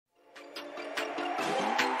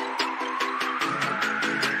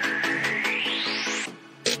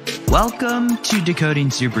Welcome to Decoding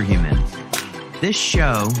Superhuman. This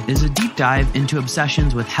show is a deep dive into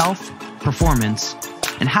obsessions with health, performance,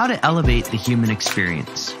 and how to elevate the human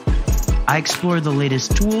experience. I explore the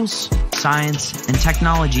latest tools, science, and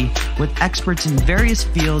technology with experts in various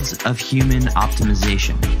fields of human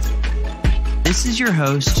optimization. This is your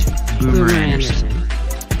host, Boomer Anderson.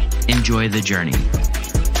 Enjoy the journey.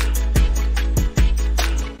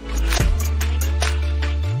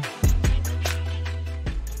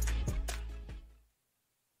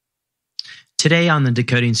 Today on the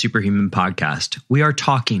Decoding Superhuman podcast, we are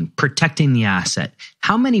talking protecting the asset.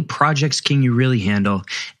 How many projects can you really handle?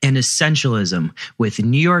 And essentialism with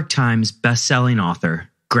New York Times bestselling author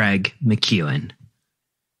Greg McKeown.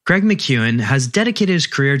 Greg McKeown has dedicated his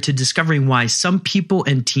career to discovering why some people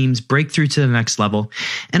and teams break through to the next level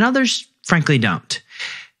and others, frankly, don't.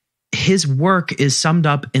 His work is summed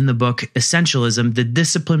up in the book Essentialism, The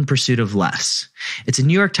Disciplined Pursuit of Less. It's a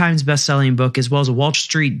New York Times bestselling book as well as a Wall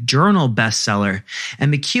Street Journal bestseller.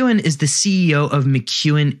 And McKeown is the CEO of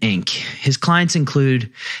McKeown Inc. His clients include,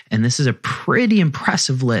 and this is a pretty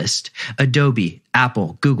impressive list, Adobe,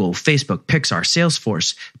 Apple, Google, Facebook, Pixar,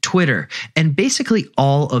 Salesforce, Twitter, and basically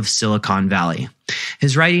all of Silicon Valley.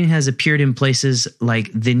 His writing has appeared in places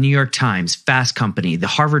like the New York Times, Fast Company, the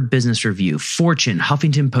Harvard Business Review, Fortune,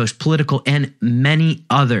 Huffington Post, Political, and many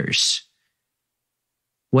others.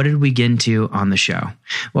 What did we get into on the show?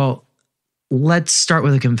 Well, let's start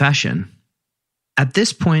with a confession. At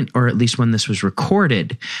this point, or at least when this was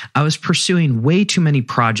recorded, I was pursuing way too many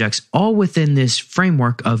projects, all within this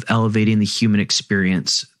framework of elevating the human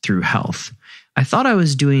experience through health. I thought I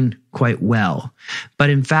was doing quite well, but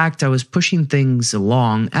in fact, I was pushing things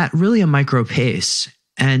along at really a micro pace,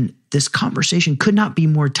 and this conversation could not be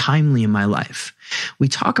more timely in my life. We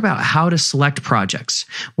talk about how to select projects,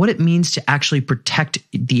 what it means to actually protect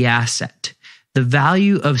the asset, the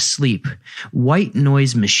value of sleep, white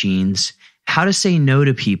noise machines, how to say no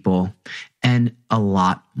to people, and a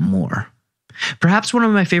lot more. Perhaps one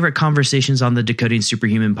of my favorite conversations on the Decoding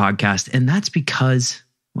Superhuman podcast, and that's because,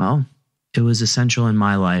 well, it was essential in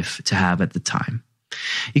my life to have at the time.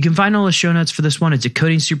 You can find all the show notes for this one at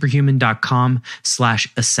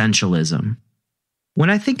decodingsuperhuman.com/essentialism. When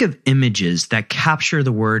I think of images that capture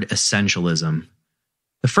the word essentialism,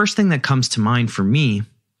 the first thing that comes to mind for me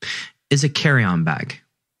is a carry-on bag.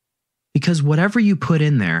 Because whatever you put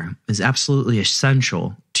in there is absolutely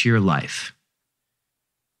essential to your life.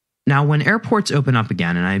 Now, when airports open up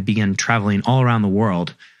again and I begin traveling all around the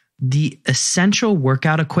world, the essential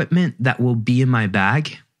workout equipment that will be in my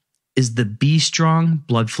bag is the Be Strong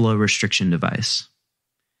blood flow restriction device.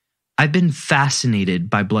 I've been fascinated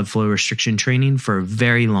by blood flow restriction training for a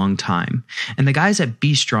very long time, and the guys at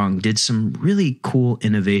Be Strong did some really cool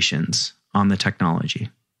innovations on the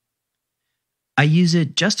technology. I use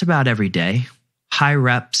it just about every day, high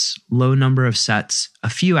reps, low number of sets,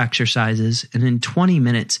 a few exercises, and in 20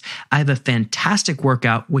 minutes, I have a fantastic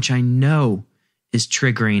workout, which I know is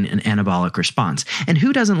triggering an anabolic response. And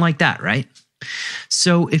who doesn't like that, right?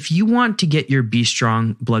 So if you want to get your Be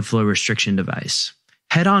Strong blood flow restriction device,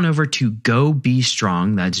 head on over to Go Be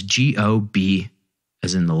Strong, that's G-O-B,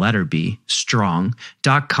 as in the letter B,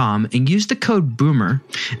 strong.com, and use the code BOOMER,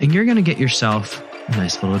 and you're going to get yourself a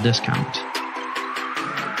nice little discount.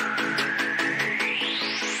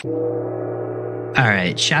 All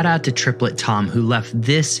right, shout out to Triplet Tom who left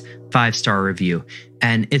this 5-star review.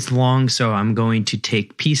 And it's long, so I'm going to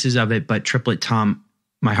take pieces of it. But Triplet Tom,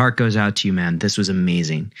 my heart goes out to you, man. This was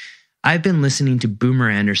amazing. I've been listening to Boomer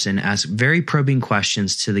Anderson ask very probing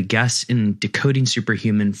questions to the guests in Decoding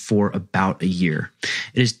Superhuman for about a year.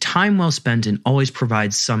 It is time well spent and always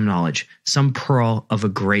provides some knowledge, some pearl of a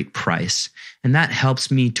great price. And that helps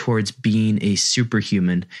me towards being a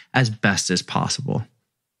superhuman as best as possible.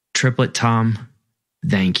 Triplet Tom,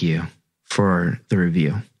 thank you for the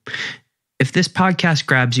review. If this podcast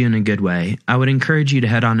grabs you in a good way, I would encourage you to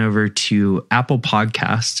head on over to Apple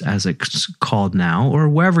Podcasts, as it's called now, or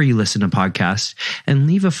wherever you listen to podcasts, and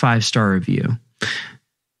leave a 5-star review.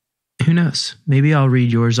 Who knows? Maybe I'll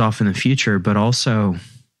read yours off in the future, but also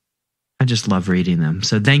I just love reading them.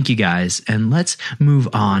 So thank you guys, and let's move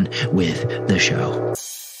on with the show.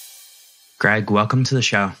 Greg, welcome to the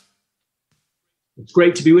show. It's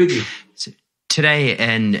great to be with you. Today,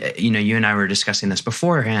 and you and I were discussing this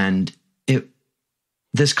beforehand,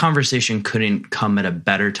 this conversation couldn't come at a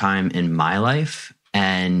better time in my life.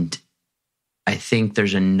 And I think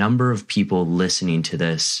there's a number of people listening to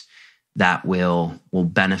this that will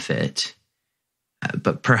benefit.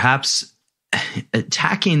 But perhaps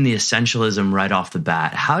attacking the essentialism right off the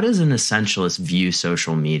bat, how does an essentialist view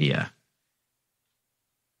social media?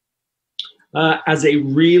 as a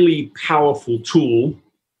really powerful tool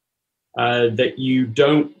that you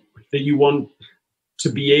want to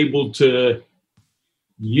be able to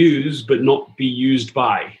use, but not be used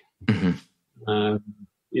by. Mm-hmm.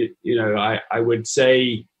 I would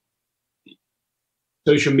say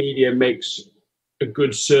social media makes a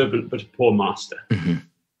good servant, but a poor master. Mm-hmm.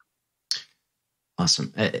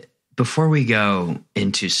 Awesome. Before we go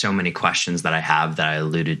into so many questions that I have that I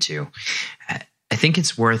alluded to, I think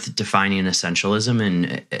it's worth defining essentialism.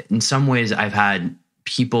 And in some ways, I've had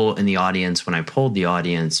people in the audience, when I polled the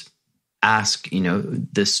audience, ask,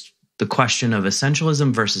 the question of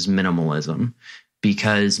essentialism versus minimalism,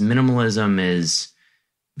 because minimalism is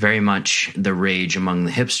very much the rage among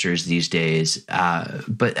the hipsters these days.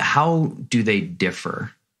 But how do they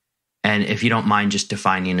differ? And if you don't mind just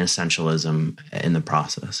defining essentialism in the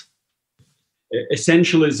process.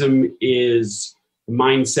 Essentialism is a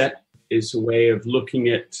mindset, is a way of looking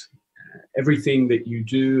at everything that you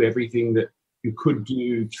do, everything that you could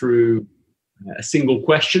do through a single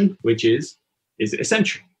question, which is it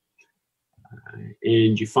essential?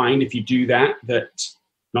 And you find if you do that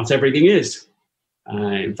not everything is.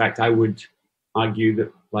 In fact, I would argue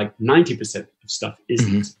that like 90% of stuff isn't.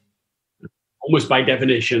 Mm-hmm. Almost by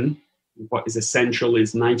definition, what is essential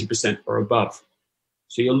is 90% or above.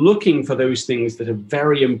 So you're looking for those things that are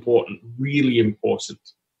very important, really important,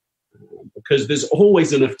 because there's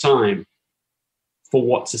always enough time for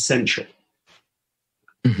what's essential.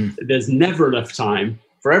 Mm-hmm. There's never enough time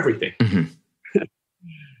for everything. Mm-hmm.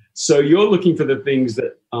 So you're looking for the things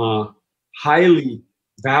that are highly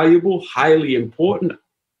valuable, highly important,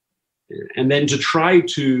 and then to try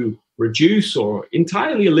to reduce or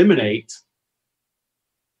entirely eliminate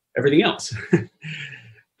everything else.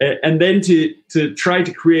 And then to try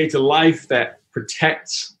to create a life that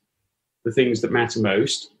protects the things that matter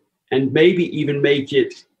most, and maybe even make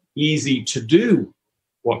it easy to do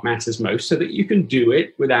what matters most so that you can do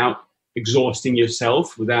it without exhausting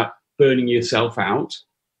yourself, without burning yourself out.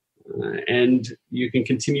 And you can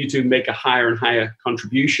continue to make a higher and higher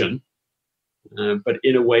contribution, but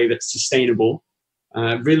in a way that's sustainable.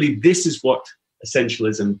 Really, this is what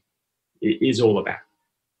essentialism is all about.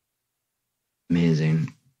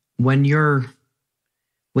 Amazing. When you,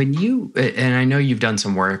 and I know you've done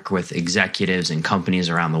some work with executives and companies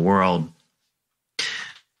around the world,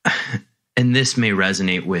 and this may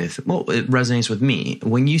resonate it resonates with me.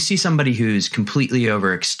 When you see somebody who's completely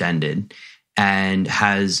overextended and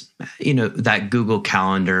has, that Google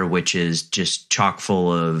Calendar, which is just chock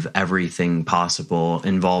full of everything possible,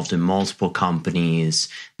 involved in multiple companies,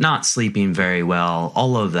 not sleeping very well,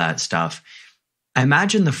 all of that stuff. I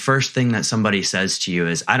imagine the first thing that somebody says to you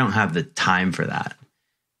is, I don't have the time for that.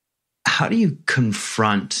 How do you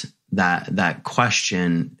confront that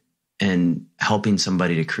question and helping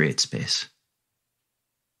somebody to create space?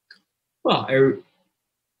 Well,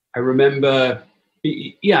 I remember,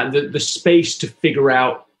 the space to figure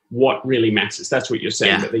out what really matters. That's what you're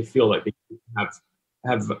saying, that they feel like they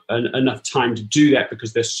have enough time to do that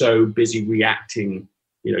because they're so busy reacting,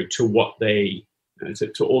 to what they,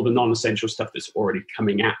 to all the non-essential stuff that's already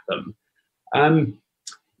coming at them. I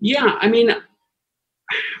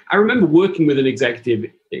remember working with an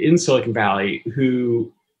executive in Silicon Valley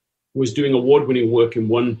who was doing award-winning work in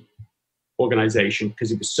one organization because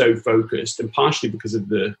he was so focused, and partially because of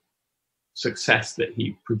the success that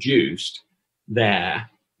he produced there,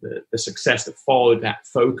 the success that followed that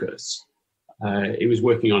focus. He was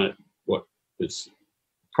working on what was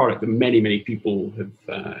a product that many, many people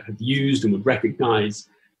have used and would recognize.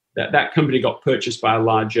 That company got purchased by a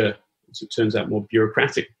larger, as it turns out, more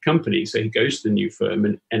bureaucratic company. So he goes to the new firm,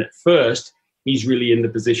 and at first he's really in the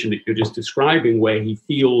position that you're just describing, where he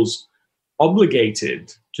feels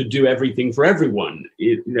obligated to do everything for everyone,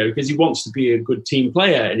 because he wants to be a good team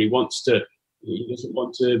player, and he doesn't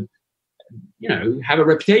want to, have a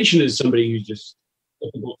reputation as somebody who's just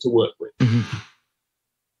difficult to work with. Mm-hmm.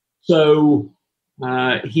 So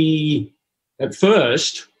he, at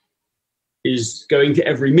first, is going to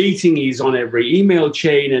every meeting, he's on every email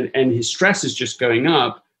chain, and his stress is just going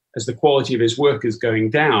up as the quality of his work is going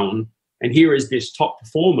down. And here is this top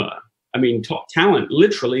performer, top talent.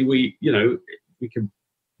 Literally, we can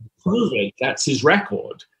prove it. That's his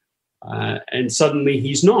record. And suddenly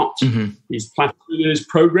he's not. Mm-hmm. He's plateauing his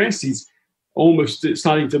progress. He's almost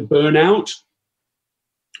starting to burn out.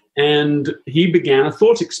 And he began a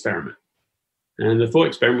thought experiment. And the thought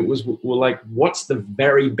experiment was, what's the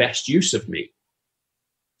very best use of me?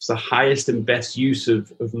 It's the highest and best use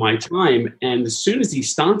of my time. And as soon as he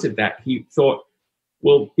started that, he thought,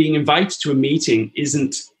 well, being invited to a meeting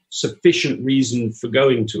isn't sufficient reason for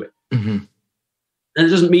going to it. Mm-hmm. And it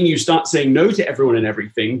doesn't mean you start saying no to everyone and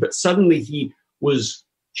everything, but suddenly he was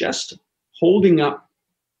just holding up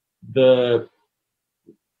the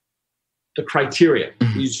criteria.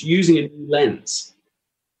 He's using a new lens.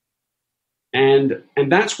 And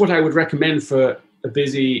that's what I would recommend for a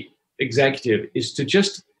busy executive, is to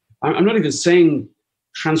just, I'm not even saying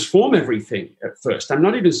transform everything at first. I'm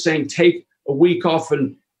not even saying take a week off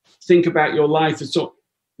and think about your life. And so, I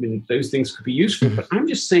mean, those things could be useful, but I'm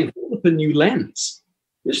just saying hold up a new lens.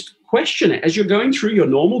 Just question it as you're going through your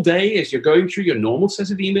normal day, as you're going through your normal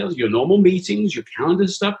set of emails, your normal meetings, your calendar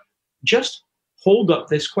stuff. Just hold up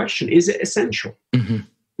this question. Is it essential?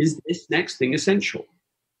 Is this next thing essential?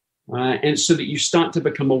 And so that you start to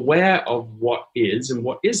become aware of what is and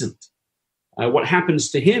what isn't. What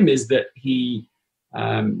happens to him is that he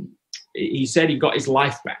said he got his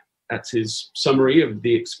life back. That's his summary of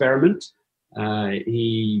the experiment.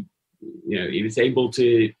 He was able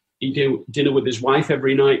to eat dinner with his wife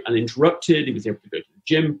every night uninterrupted. He was able to go to the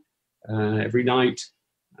gym every night.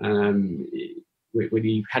 When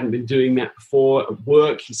he hadn't been doing that before at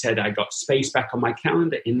work, he said, I got space back on my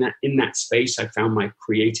calendar. In that space, I found my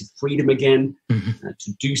creative freedom again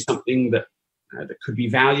to do something that could be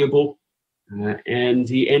valuable. And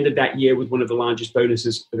he ended that year with one of the largest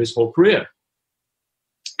bonuses of his whole career.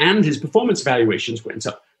 And his performance evaluations went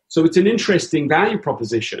up. So it's an interesting value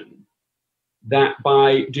proposition that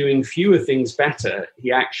by doing fewer things better,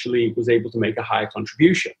 he actually was able to make a higher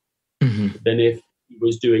contribution than if he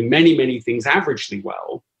was doing many, many things averagely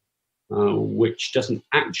well, which doesn't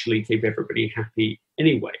actually keep everybody happy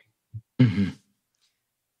anyway.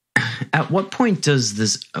 At what point does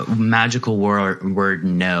this magical word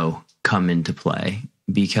no come into play?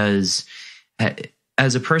 Because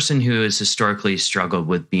as a person who has historically struggled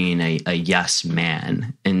with being a yes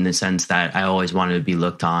man, in the sense that I always wanted to be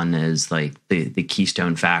looked on as like the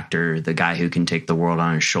keystone factor, the guy who can take the world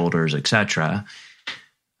on his shoulders, etc.,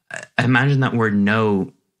 I imagine that word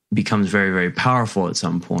no becomes very, very powerful at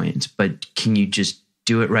some point. But can you just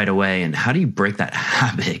do it right away? And how do you break that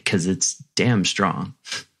habit? Because it's damn strong.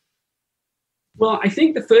 Well, I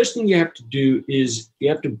think the first thing you have to do is you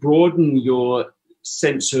have to broaden your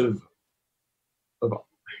sense of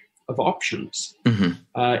options.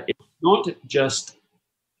 It's not just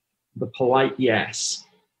the polite yes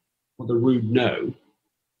or the rude no,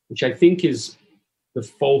 which I think is the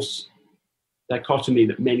false dichotomy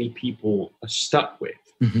that many people are stuck with.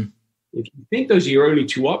 If you think those are your only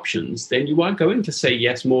two options, then you are going to say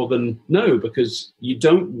yes more than no, because you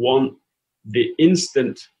don't want the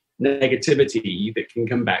instant negativity that can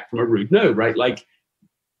come back from a rude no, right? Like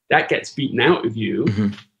that gets beaten out of you.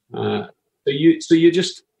 So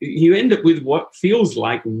you end up with what feels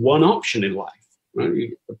like one option in life,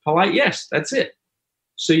 right? A polite yes, that's it.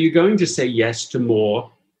 So you're going to say yes to more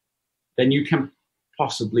than you can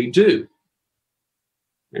possibly do.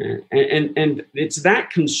 And it's that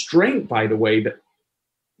constraint, by the way, that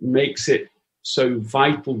makes it so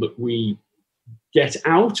vital that we get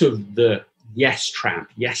out of the yes trap,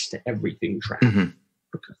 yes to everything trap,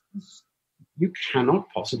 because you cannot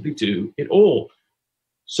possibly do it all.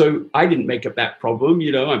 So I didn't make up that problem.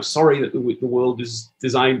 I'm sorry that the world is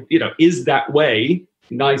designed, is that way.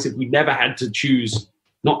 Nice if we never had to choose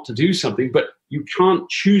not to do something, but you can't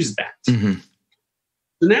choose that.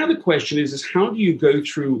 So now the question is how do you go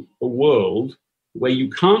through a world where you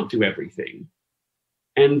can't do everything?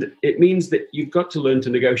 And it means that you've got to learn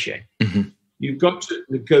to negotiate. You've got to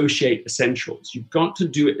negotiate essentials. You've got to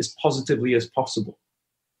do it as positively as possible.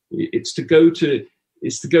 It's to go to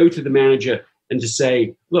the manager and to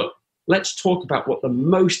say, look, let's talk about what the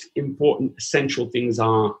most important essential things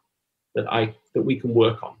are that we can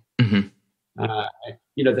work on.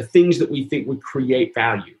 The things that we think would create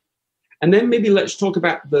value. And then maybe let's talk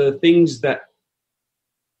about the things that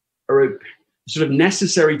are sort of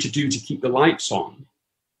necessary to do to keep the lights on.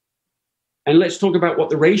 And let's talk about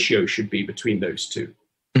what the ratio should be between those two.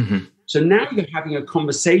 So now you're having a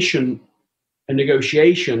conversation, a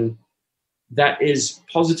negotiation that is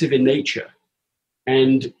positive in nature.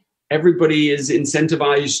 And everybody is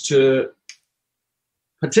incentivized to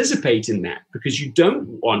participate in that, because you don't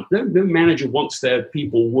want, no manager wants their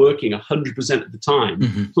people working 100% of the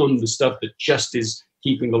time on the stuff that just is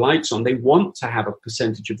keeping the lights on. They want to have a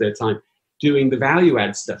percentage of their time doing the value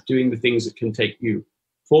add stuff, doing the things that can take you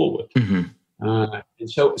forward. And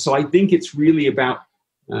so I think it's really about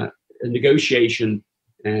a negotiation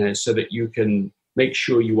so that you can make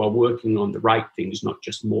sure you are working on the right things, not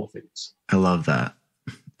just more things. I love that.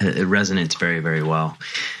 It resonates very, very well.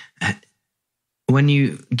 When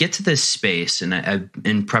you get to this space, and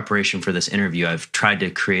in preparation for this interview, I've tried to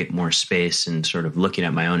create more space and sort of looking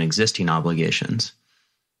at my own existing obligations.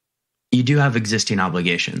 you do have existing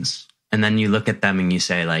obligations, and then you look at them and you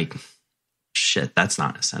say like, shit, that's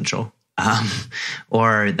not essential.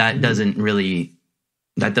 Or that doesn't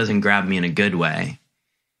grab me in a good way.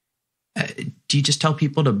 Do you just tell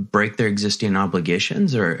people to break their existing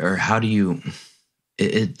obligations, or how do you,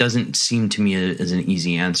 it doesn't seem to me as an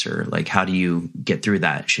easy answer. Like, how do you get through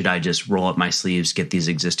that? Should I just roll up my sleeves, get these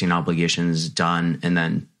existing obligations done, and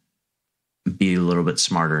then be a little bit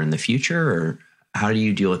smarter in the future? Or how do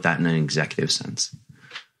you deal with that in an executive sense?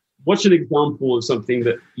 What's an example of something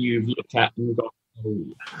that you've looked at and got?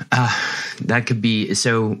 That could be,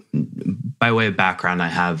 so by way of background, I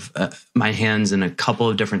have my hands in a couple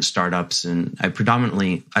of different startups, and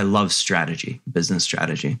I love strategy, business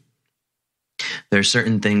strategy. There are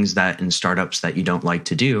certain things that in startups that you don't like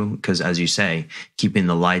to do because, as you say, keeping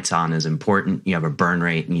the lights on is important. You have a burn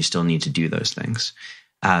rate and you still need to do those things.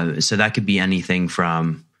 So that could be anything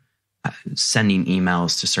from sending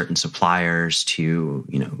emails to certain suppliers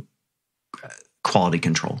to, quality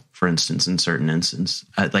control, for instance, in certain instances,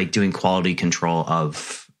 like doing quality control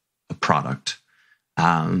of a product.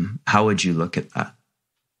 How would you look at that?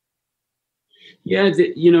 Yeah,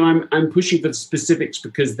 I'm pushing for the specifics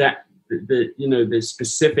because that the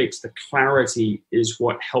specifics, the clarity is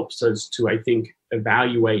what helps us to, I think,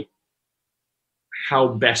 evaluate how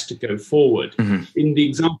best to go forward. Mm-hmm. In the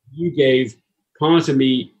example you gave, part of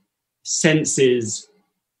me senses,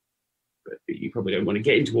 but you probably don't want to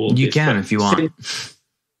get into all of this. You can if you want.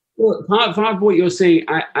 Well, part of what you're saying,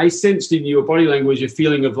 I sensed in your body language a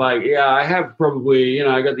feeling of like, yeah, I have probably,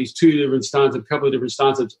 I got these two different stances, a couple of different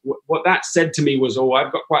stances. What that said to me was,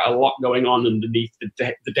 I've got quite a lot going on underneath the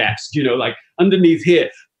desk, like underneath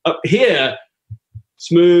here. Up here,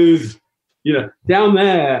 smooth, down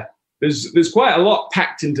there, there's quite a lot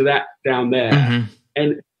packed into that down there.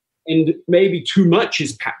 Mm-hmm. And maybe too much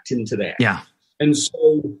is packed into there. Yeah. And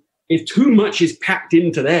so if too much is packed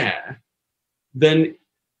into there, then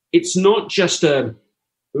it's not just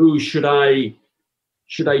should I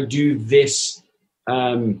do this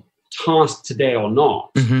task today or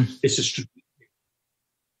not? Mm-hmm. It's a strategic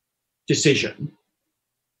decision,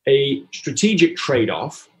 a strategic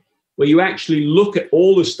trade-off where you actually look at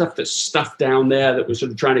all the stuff that's stuffed down there that we're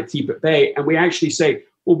sort of trying to keep at bay, and we actually say,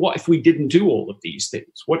 well, what if we didn't do all of these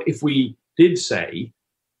things? What if we did say,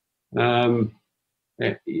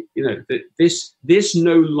 that this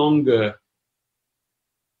no longer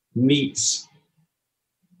meets,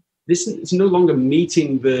 this is no longer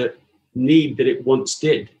meeting the need that it once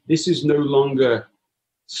did. This is no longer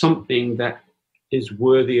something that is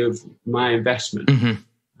worthy of my investment.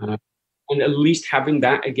 Mm-hmm. And at least having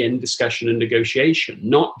that, again, discussion and negotiation,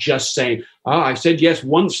 not just saying, I said yes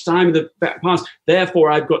once time in the past,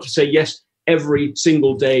 therefore I've got to say yes every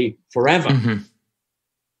single day forever. Mm-hmm.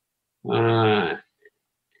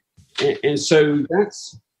 And so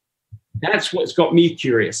that's what's got me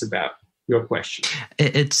curious about your question.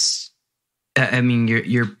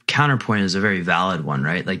 Your counterpoint is a very valid one,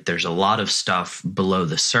 right? Like there's a lot of stuff below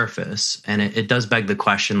the surface, and it does beg the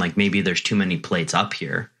question, like maybe there's too many plates up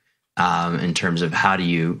here in terms of how do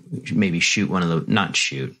you maybe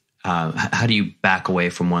how do you back away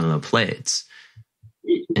from one of the plates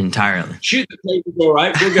entirely? Shoot the plate is all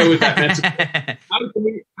right. We'll go with that.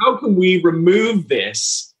 How can we remove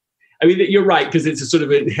this? I mean, you're right, because it's a sort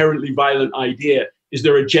of inherently violent idea. Is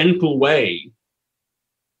there a gentle way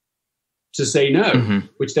to say no, mm-hmm.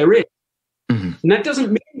 which there is? Mm-hmm. And that doesn't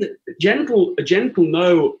mean that a gentle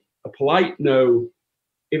no, a polite no,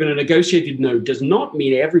 even a negotiated no, does not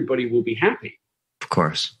mean everybody will be happy. Of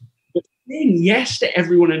course. But saying yes to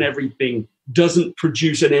everyone and everything doesn't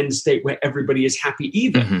produce an end state where everybody is happy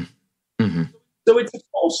either. Mm-hmm. Mm-hmm. So it's a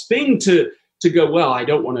false thing to go, well, I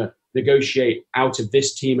don't want to negotiate out of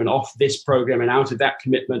this team and off this program and out of that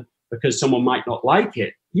commitment because someone might not like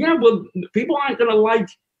it. Yeah, well, people aren't going to like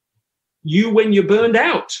you when you're burned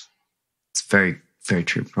out. It's a very, very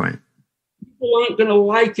true point. People aren't going to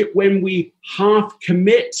like it when we half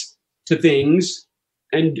commit to things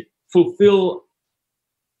and fulfill,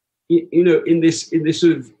 in this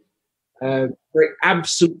sort of very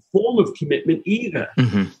absent form of commitment either,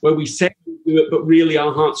 mm-hmm. where we say we do it, but really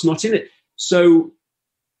our heart's not in it. So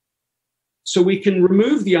we can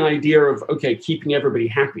remove the idea of, okay, keeping everybody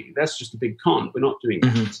happy. That's just a big con. We're not doing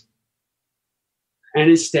that. Mm-hmm. And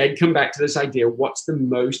instead come back to this idea, what's the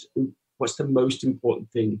most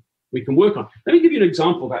important thing we can work on? Let me give you an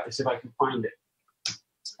example about this if I can find it.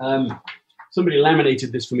 Somebody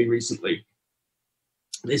laminated this for me recently.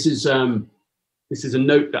 This is a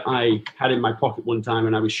note that I had in my pocket one time,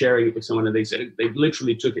 and I was sharing it with someone, and they said they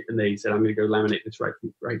literally took it and they said, I'm going to go laminate this right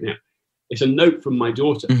now. It's a note from my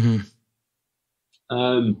daughter. Mm-hmm.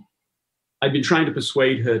 I'd been trying to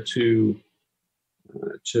persuade her to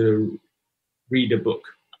read a book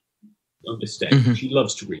on this day. Mm-hmm. She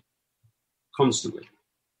loves to read constantly.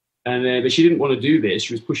 But she didn't want to do this.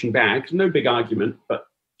 She was pushing back. No big argument, but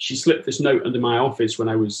she slipped this note under my office when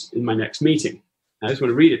I was in my next meeting. I just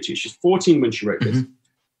want to read it to you. She's 14 when she wrote this. Mm-hmm.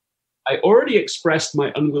 I already expressed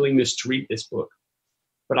my unwillingness to read this book,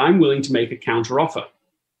 but I'm willing to make a counteroffer.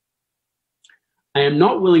 I am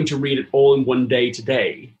not willing to read it all in one day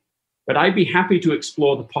today, but I'd be happy to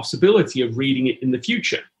explore the possibility of reading it in the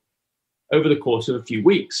future over the course of a few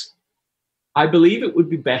weeks. I believe it would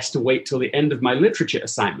be best to wait till the end of my literature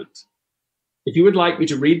assignment. If you would like me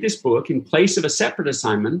to read this book in place of a separate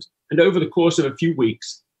assignment and over the course of a few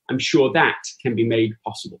weeks, I'm sure that can be made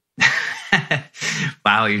possible.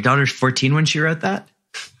 Wow, your daughter's 14 when she wrote that?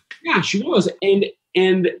 Yeah, she was.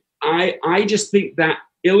 And I just think that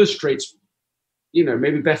illustrates,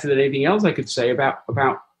 maybe better than anything else I could say about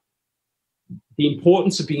the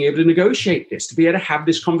importance of being able to negotiate this, to be able to have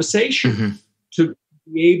this conversation, mm-hmm. to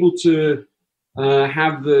be able to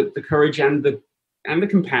have the courage and the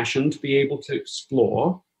compassion to be able to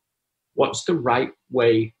explore what's the right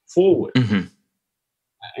way forward. Mm-hmm.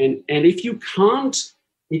 And if you can't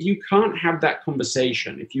have that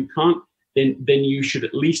conversation, if you can't, then you should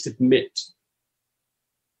at least admit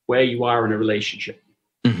where you are in a relationship.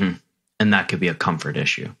 Mm-hmm. And that could be a comfort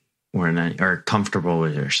issue or comfortable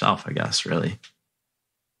with yourself, I guess, really.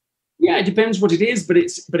 Yeah, it depends what it is, but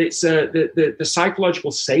it's the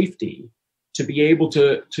psychological safety to be able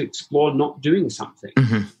to explore not doing something.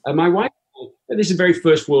 Mm-hmm. My wife, this is a very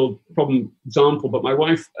first world problem example, but my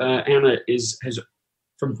wife, Anna, has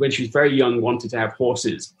from when she was very young, wanted to have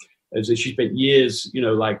horses. So she spent years,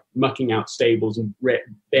 mucking out stables and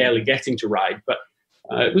barely getting to ride. But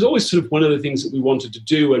it was always sort of one of the things that we wanted to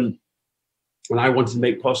do, and I wanted to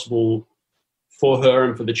make possible for her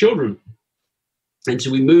and for the children. And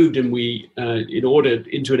so we moved, and we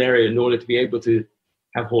into an area in order to be able to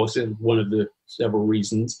have horses. One of the several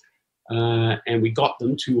reasons, and we got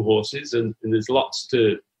them 2 horses, and there's lots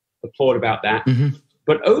to applaud about that. Mm-hmm.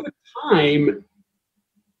 But over time,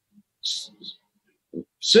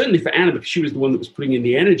 certainly for Anna, because she was the one that was putting in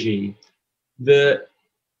the energy, the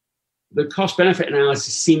cost-benefit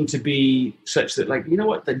analysis seemed to be such that,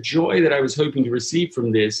 the joy that I was hoping to receive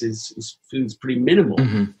from this feels pretty minimal.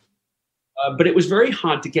 Mm-hmm. But it was very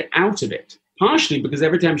hard to get out of it, partially because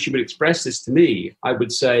every time she would express this to me, I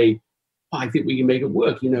would say, I think we can make it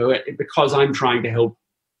work, because I'm trying to help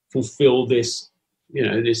fulfill this,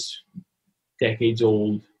 this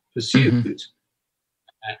decades-old pursuit. Mm-hmm.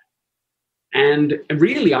 And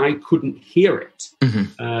really, I couldn't hear it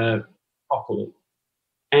mm-hmm. Properly.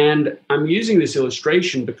 And I'm using this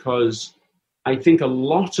illustration because I think a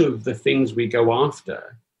lot of the things we go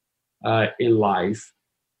after in life,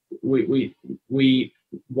 we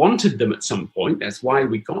wanted them at some point. That's why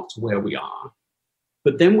we got to where we are.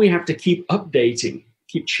 But then we have to keep updating,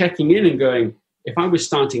 keep checking in and going, if I was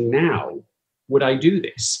starting now, would I do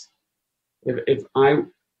this? If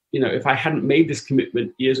I hadn't made this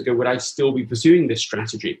commitment years ago, would I still be pursuing this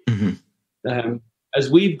strategy? Mm-hmm. As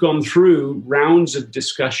we've gone through rounds of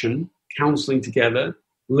discussion, counseling together,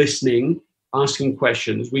 listening, asking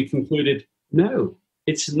questions, we concluded, no,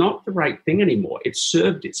 it's not the right thing anymore. It's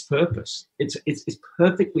served its purpose. It's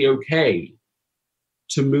perfectly okay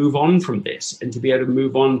to move on from this and to be able to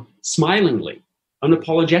move on smilingly,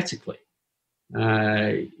 unapologetically.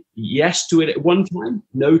 Yes to it at one time,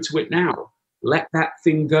 no to it now. Let that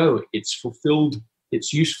thing go. It's fulfilled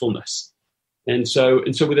its usefulness. And so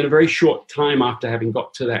within a very short time after having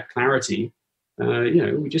got to that clarity,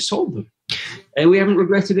 we just sold them. And we haven't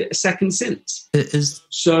regretted it a second since. Go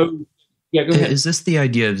ahead. Is this the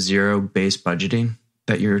idea of zero-based budgeting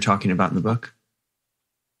that you're talking about in the book?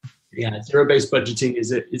 Yeah, zero-based budgeting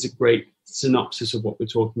is a great synopsis of what we're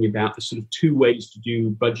talking about. There's sort of 2 ways to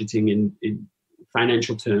do budgeting in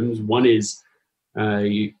financial terms. One is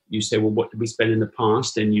you say, well, what did we spend in the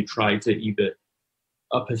past? And you try to either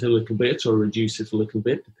up it a little bit or reduce it a little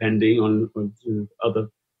bit, depending on other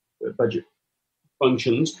budget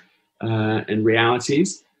functions and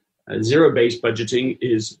realities. Zero-based budgeting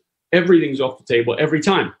is everything's off the table every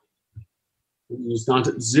time. You start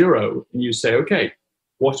at 0 and you say, okay,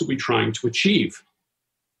 what are we trying to achieve?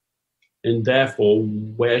 And therefore,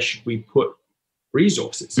 where should we put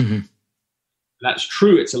resources? Mm-hmm. That's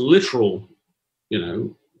true. It's a literal,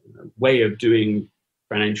 way of doing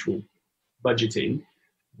financial budgeting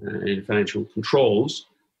and financial controls,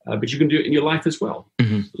 but you can do it in your life as well.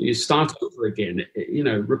 Mm-hmm. You start over again,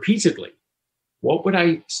 repeatedly. What would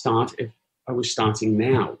I start if I was starting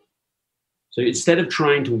now? So instead of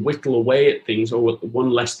trying to whittle away at things, or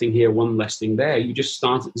one less thing here, one less thing there, you just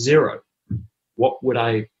start at zero. What would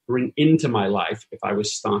I bring into my life if I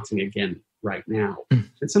was starting again right now? And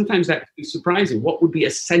sometimes that can be surprising. What would be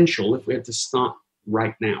essential if we had to start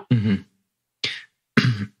right now? Mm-hmm.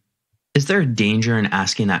 Is there a danger in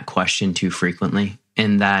asking that question too frequently,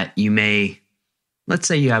 in that you may, let's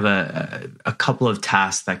say you have a couple of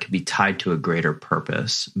tasks that could be tied to a greater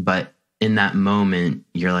purpose, but in that moment,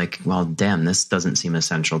 you're like, well, damn, this doesn't seem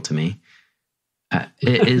essential to me.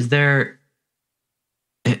 Is there,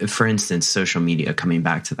 for instance, social media, coming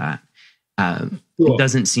back to that, it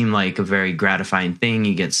doesn't seem like a very gratifying thing.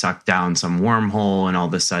 You get sucked down some wormhole and all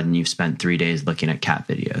of a sudden you've spent 3 days looking at cat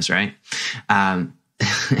videos, right?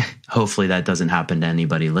 Hopefully that doesn't happen to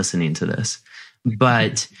anybody listening to this.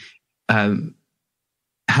 But how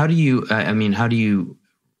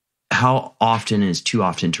often is too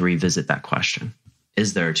often to revisit that question?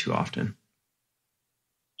 Is there too often?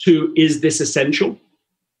 Is this essential?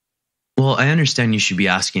 Well, I understand you should be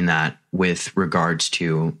asking that with regards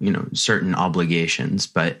to, certain obligations,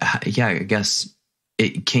 but yeah, I guess,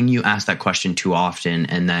 can you ask that question too often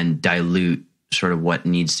and then dilute sort of what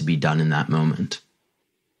needs to be done in that moment?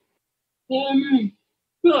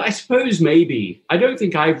 Well, I suppose maybe. I don't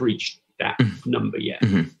think I've reached that number yet.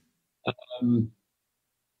 Mm-hmm.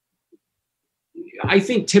 I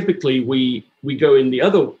think typically we go in the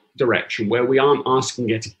other direction where we aren't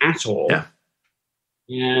asking it at all. Yeah.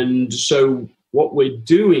 And so what we're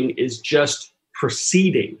doing is just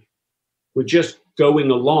proceeding. We're just going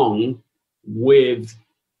along with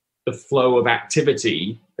the flow of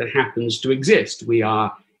activity that happens to exist. We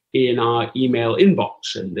are in our email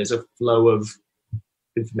inbox, and there's a flow of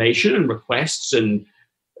information and requests and,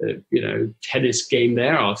 tennis game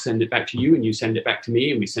there. I'll send it back to you and you send it back to me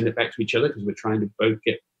and we send it back to each other because we're trying to both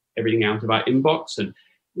get everything out of our inbox. And,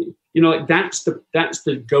 that's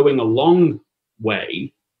the going along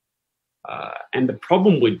way. And the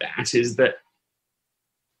problem with that is that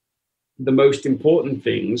the most important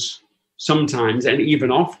things sometimes, and even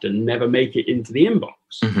often, never make it into the inbox,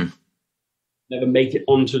 never make it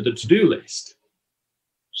onto the to-do list.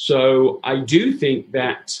 So I do think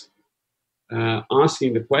that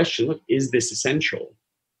asking the question, look, is this essential?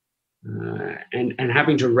 And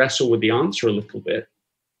having to wrestle with the answer a little bit.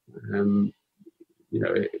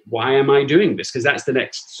 Why am I doing this? Because that's the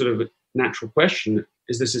next sort of natural question.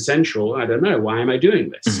 Is this essential? I don't know. Why am I doing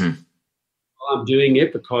this? Mm-hmm. Well, I'm doing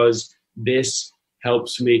it because this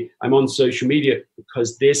helps me. I'm on social media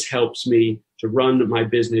because this helps me to run my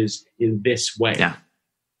business in this way. Yeah.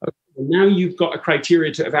 Okay. Well, now you've got a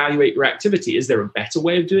criteria to evaluate your activity. Is there a better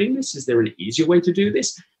way of doing this? Is there an easier way to do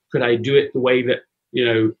this? Could I do it the way that,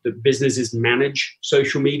 the businesses manage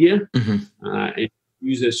social media? And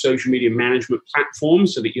use a social media management platform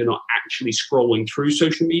so that you're not actually scrolling through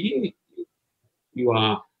social media. You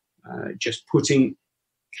are just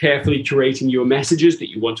carefully curating your messages that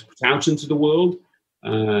you want to put out into the world.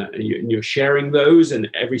 And you're sharing those. And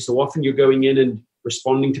every so often you're going in and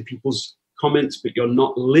responding to people's comments, but you're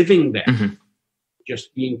not living there. Mm-hmm.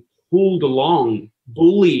 Just being pulled along,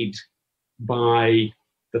 bullied by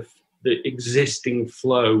the existing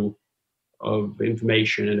flow of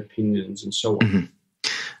information and opinions and so on. Mm-hmm.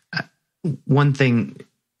 One thing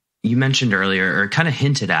you mentioned earlier, or kind of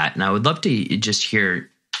hinted at, and I would love to just hear,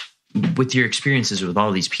 with your experiences with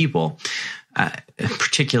all these people,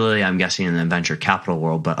 particularly I'm guessing in the venture capital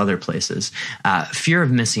world, but other places, fear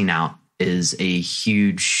of missing out is a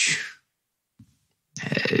huge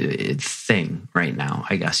thing right now,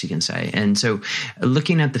 I guess you can say. And so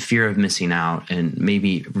looking at the fear of missing out and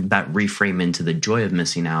maybe that reframe into the joy of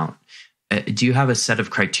missing out, do you have a set of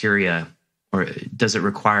criteria, or does it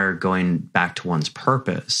require going back to one's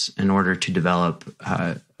purpose in order to develop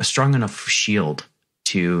a strong enough shield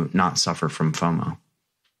to not suffer from FOMO?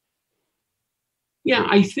 Yeah,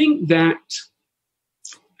 I think that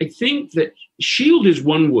shield is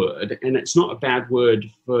one word, and it's not a bad word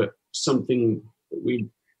for something that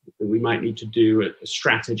we might need to do, a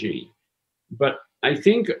strategy. But I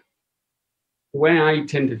think the way I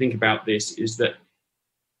tend to think about this is that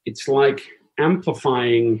it's like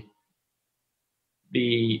amplifying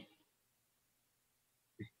the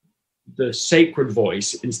sacred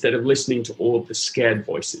voice instead of listening to all of the scared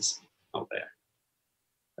voices out there.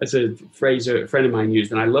 That's a phrase a friend of mine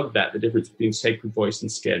used, and I love that, the difference between sacred voice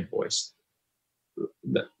and scared voice.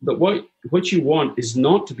 But what you want is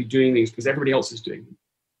not to be doing things because everybody else is doing them.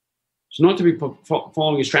 It's not to be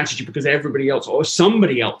following a strategy because everybody else or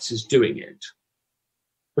somebody else is doing it.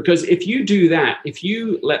 Because if you do that, if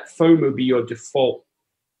you let FOMO be your default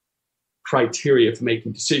criteria for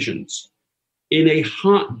making decisions, in a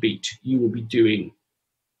heartbeat, you will be doing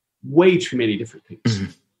way too many different things.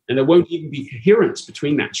 Mm-hmm. And there won't even be coherence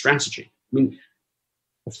between that strategy. I mean,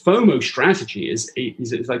 a FOMO strategy is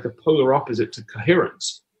like the polar opposite to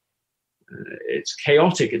coherence. It's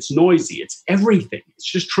chaotic, it's noisy, it's everything. It's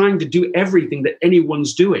just trying to do everything that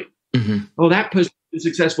anyone's doing. Mm-hmm. Oh, that person is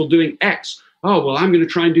successful doing X. Oh, well, I'm going to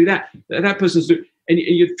try and do that. That person's doing, and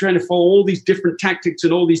you're trying to follow all these different tactics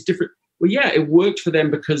and all these different. Well, yeah, it worked for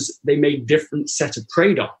them because they made different set of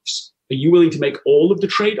trade-offs. Are you willing to make all of the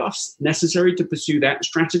trade-offs necessary to pursue that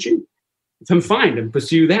strategy? Then fine, and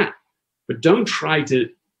pursue that. But don't try to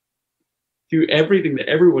do everything that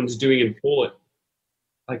everyone's doing and call it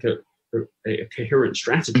like a coherent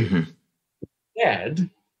strategy. Mm-hmm. Instead,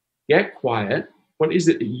 get quiet. What is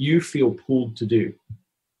it that you feel pulled to do? I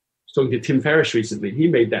was talking to Tim Ferriss recently. He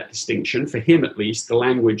made that distinction. For him, at least, the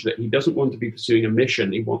language that he doesn't want to be pursuing a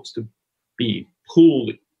mission. He wants to be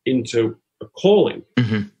pulled into a calling,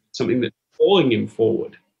 mm-hmm. something that's calling him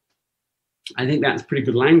forward. I think that's pretty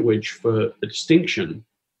good language for the distinction.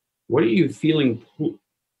 What are you feeling,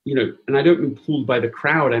 and I don't mean pulled by the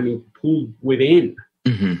crowd, I mean pulled within.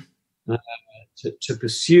 Mm-hmm. To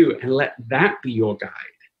pursue, and let that be your guide,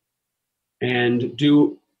 and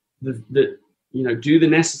do the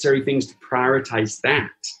necessary things to prioritize that,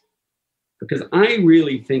 because I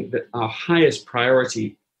really think that our highest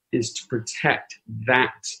priority is to protect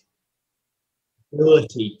that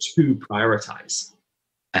ability to prioritize.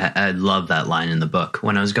 I love that line in the book.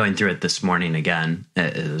 When I was going through it this morning again,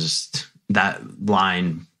 that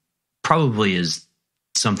line probably is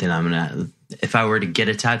something I'm gonna. If I were to get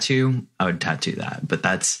a tattoo, I would tattoo that. But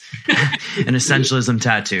that's an essentialism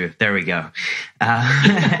tattoo. There we go.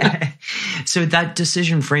 So that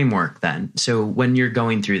decision framework then. So when you're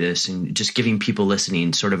going through this and just giving people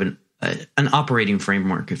listening sort of an operating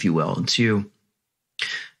framework, if you will, to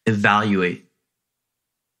evaluate,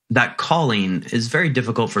 that calling is very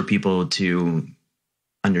difficult for people to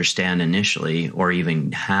understand initially or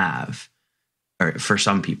even have. Or for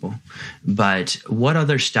some people. But what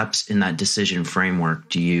other steps in that decision framework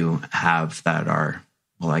do you have that are,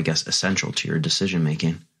 well, I guess, essential to your decision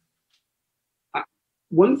making?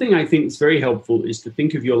 One thing I think is very helpful is to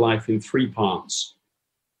think of your life in three parts,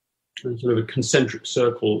 sort of concentric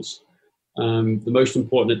circles. The most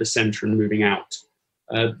important at the center and moving out.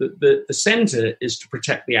 The center is to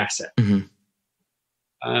protect the asset.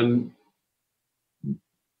 Mm-hmm.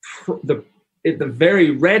 The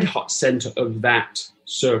very red hot center of that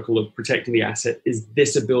circle of protecting the asset is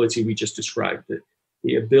this ability we just described,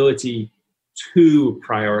 the ability to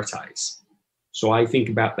prioritize. So I think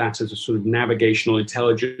about that as a sort of navigational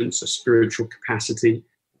intelligence, a spiritual capacity,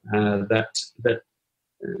 a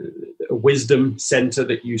wisdom center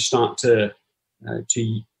that you start to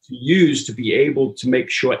use to be able to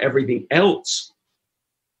make sure everything else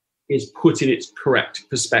is put in its correct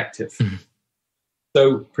perspective. Mm-hmm.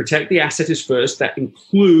 So protect the asset is first. That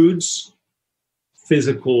includes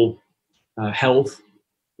physical health,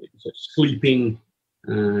 sleeping,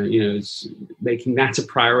 making that a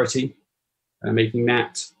priority, making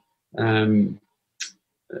that,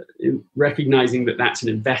 recognizing that that's an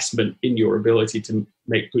investment in your ability to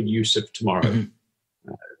make good use of tomorrow,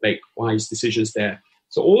 mm-hmm. Make wise decisions there.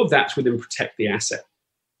 So all of that's within protect the asset.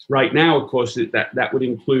 Right now, of course, that would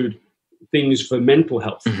include things for mental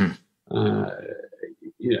health. Mm-hmm.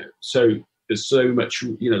 So there's so much,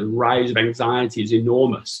 the rise of anxiety is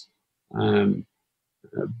enormous.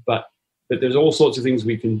 But there's all sorts of things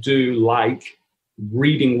we can do, like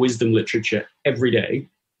reading wisdom literature every day.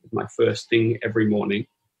 My first thing every morning.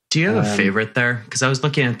 Do you have a favorite there? Because I was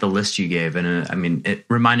looking at the list you gave, and it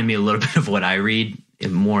reminded me a little bit of what I read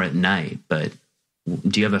more at night. But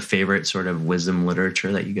do you have a favorite sort of wisdom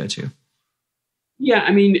literature that you go to? Yeah,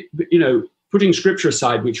 putting scripture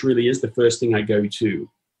aside, which really is the first thing I go to,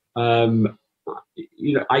 I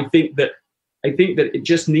think that it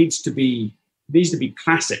just needs to be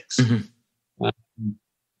classics. Mm-hmm.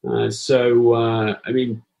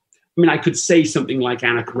 I could say something like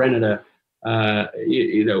Anna Karenina,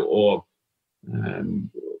 or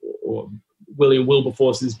William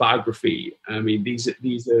Wilberforce's biography. These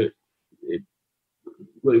are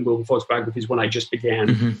William Wilberforce's biography is when I just began.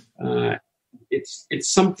 Mm-hmm. It's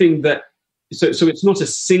something that. So it's not a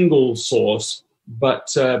single source,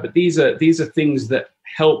 but these are things that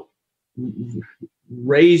help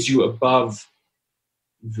raise you above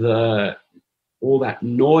all that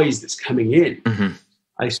noise that's coming in. Mm-hmm.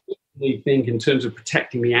 I certainly think in terms of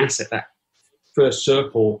protecting the asset, that first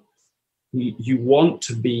circle, you want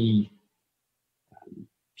to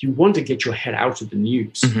get your head out of the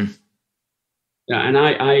news. Mm-hmm. And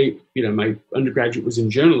I my undergraduate was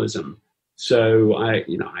in journalism. So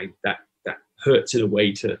that hurts in a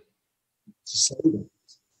way to say that.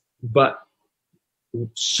 But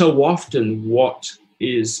so often what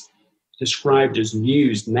is described as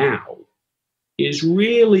news now is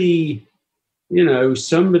really,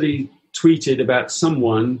 somebody tweeting about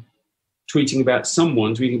someone, tweeting about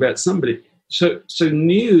somebody. So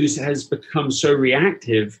news has become so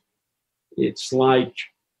reactive, it's like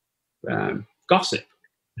gossip.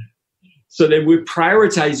 So then we're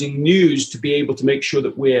prioritizing news to be able to make sure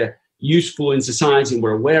that we're useful in society and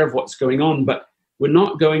we're aware of what's going on, but we're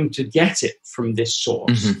not going to get it from this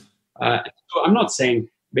source. So I'm not saying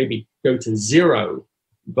maybe go to zero,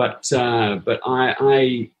 but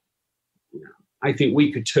I think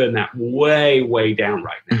we could turn that way, way down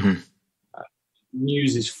right now.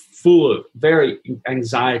 News is full of very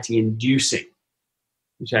anxiety-inducing,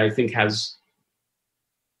 which I think has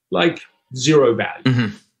like zero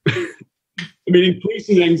value. I mean,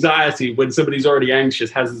 increasing anxiety when somebody's already anxious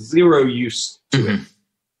has zero use to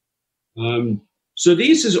it. So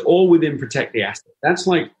this is all within protect the asset. That's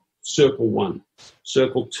like circle one.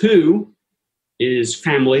 Circle two is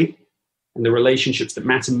family and the relationships that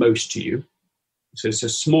matter most to you. So it's a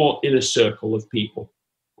small inner circle of people.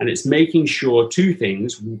 And it's making sure two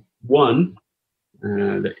things. One,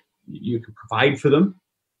 that you can provide for them,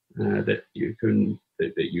 that you can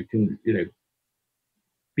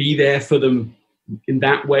be there for them in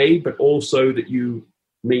that way, but also that you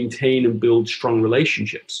maintain and build strong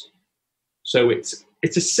relationships. So it's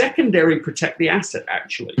a secondary protect the asset,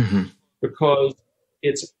 actually, because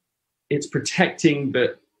it's protecting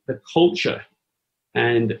the culture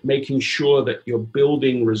and making sure that you're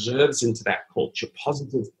building reserves into that culture,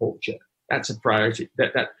 positive culture. That's a priority.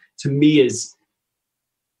 That to me is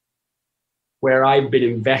where I've been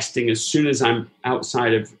investing. As soon as I'm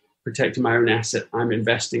outside of protecting my own asset, I'm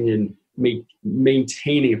investing in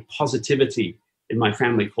maintaining a positivity in my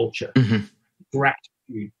family culture.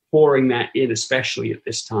 Gratitude, pouring that in, especially at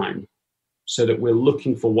this time, so that we're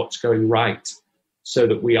looking for what's going right, so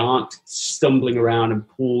that we aren't stumbling around and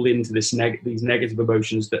pulled into these negative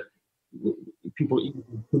emotions that people even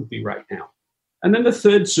could be right now. And then the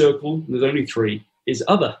third circle, there's only three, is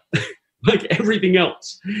other, like everything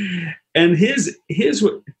else. And here's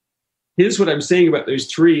what I'm saying about those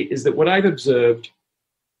three is that what I've observed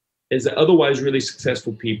is that otherwise really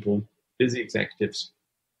successful people, busy executives,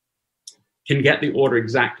 can get the order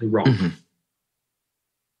exactly wrong.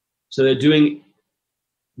 So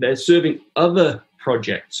they're serving other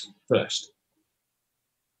projects first.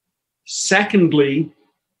 Secondly,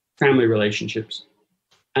 family relationships.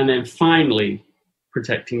 And then finally,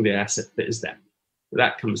 protecting the asset that is them.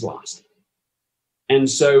 That comes last. And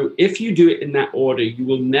so if you do it in that order, you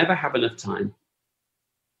will never have enough time.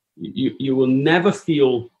 You will never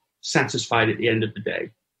feel satisfied at the end of the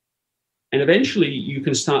day. And eventually you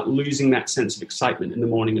can start losing that sense of excitement in the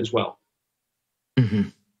morning as well.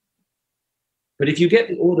 But if you get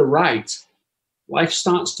the order right,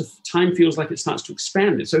 time feels like it starts to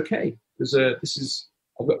expand. It's okay.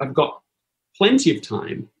 I've got plenty of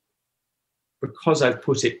time because I've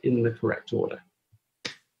put it in the correct order.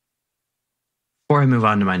 Before I move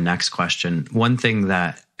on to my next question, one thing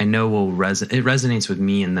that I know it resonates with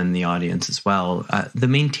me and then the audience as well, the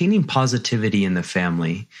maintaining positivity in the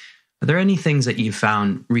family. Are there any things that you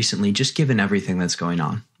found recently, just given everything that's going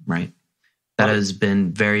on, right, that has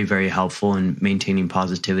been very, very helpful in maintaining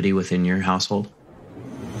positivity within your household?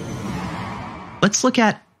 Let's look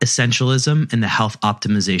at essentialism in the health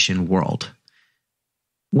optimization world.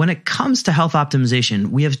 When it comes to health optimization,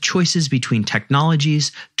 we have choices between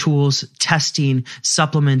technologies, tools, testing,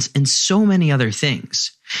 supplements, and so many other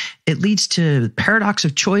things. It leads to paradox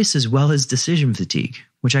of choice as well as decision fatigue,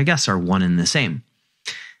 which I guess are one and the same.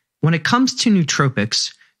 When it comes to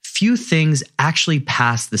nootropics, few things actually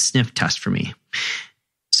pass the sniff test for me.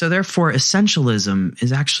 So therefore, essentialism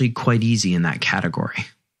is actually quite easy in that category.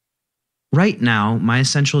 Right now, my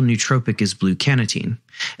essential nootropic is blue carnitine.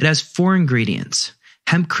 It has 4 ingredients: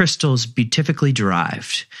 hemp crystals beatifically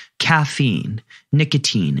derived, caffeine,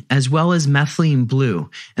 nicotine, as well as methylene blue.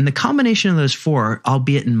 And the combination of those 4,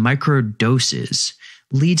 albeit in micro doses,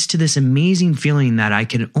 leads to this amazing feeling that I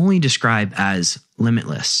can only describe as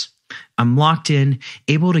limitless. I'm locked in,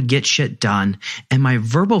 able to get shit done, and my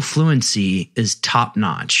verbal fluency is top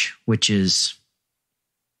notch, which is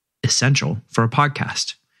essential for a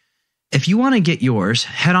podcast. If you want to get yours,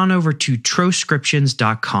 head on over to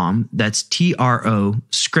troscriptions.com, that's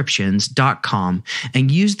TROscriptions.com,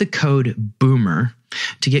 and use the code BOOMER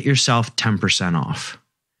to get yourself 10% off.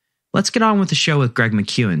 Let's get on with the show with Greg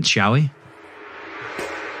McKeown, shall we?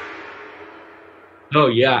 Oh,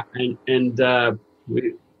 yeah. And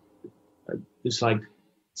there's like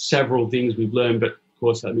several things we've learned, but of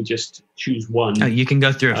course, let me just choose one. Oh, you can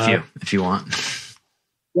go through a few if you want.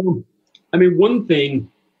 Well, I mean, one thing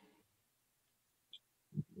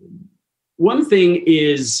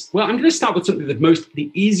is, well, I'm going to start with something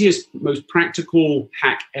the easiest, most practical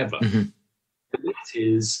hack ever. Mm-hmm. And that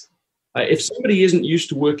is, if somebody isn't used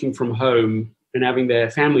to working from home and having their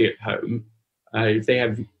family at home, if they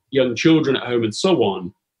have young children at home and so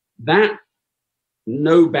on, that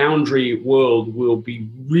no boundary world will be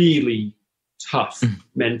really tough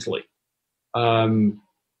mentally.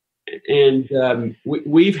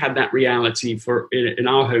 We've had that reality in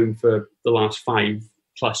our home for the last 5+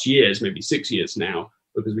 years, maybe 6 years now,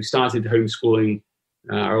 because we started homeschooling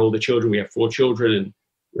our older children. We have 4 children, and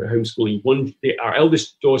we're homeschooling our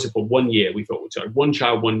eldest daughter for 1 year. We thought, sorry, 1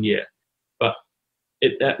 child, 1 year. But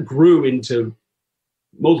that grew into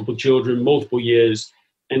multiple children, multiple years.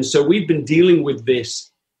 And so we've been dealing with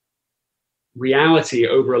this reality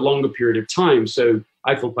over a longer period of time. So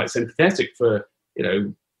I feel quite sympathetic for,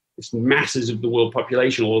 this masses of the world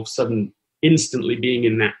population all of a sudden instantly being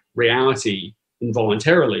in that reality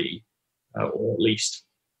involuntarily, or at least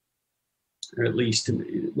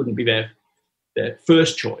it wouldn't be their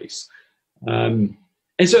first choice. And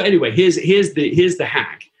so anyway, here's the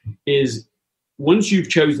hack: is once you've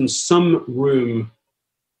chosen some room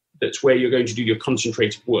that's where you're going to do your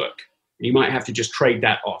concentrated work, you might have to just trade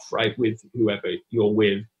that off, right, with whoever you're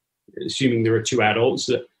with, assuming there are 2 adults.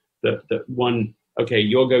 That one, okay,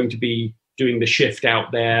 you're going to be doing the shift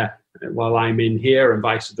out there while I'm in here, and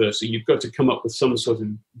vice versa. You've got to come up with some sort of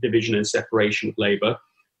division and separation of labor.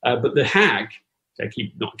 But the hack, I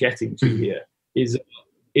keep not getting to here, is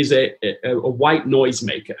a white noise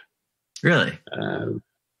maker. Really?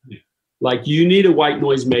 Like you need a white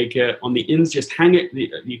noise maker on the ins. Just hang it.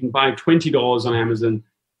 You can buy $20 on Amazon.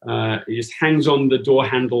 It just hangs on the door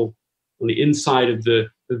handle on the inside of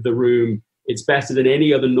the room. It's better than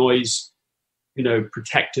any other noise,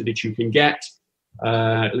 protector that you can get.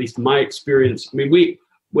 At least in my experience. I mean,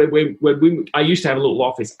 I used to have a little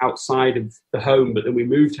office outside of the home, but then we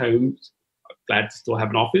moved home. I'm glad to still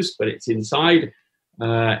have an office, but it's inside,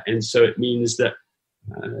 and so it means that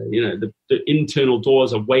the internal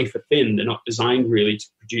doors are wafer thin. They're not designed really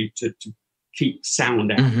to keep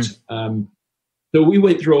sound out. Mm-hmm. So we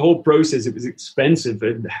went through a whole process. It was expensive,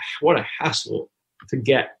 and what a hassle to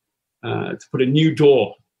get to put a new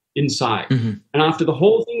door inside. Mm-hmm. And after the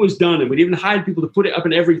whole thing was done, and we'd even hired people to put it up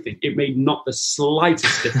and everything, it made not the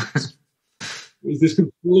slightest difference. It was this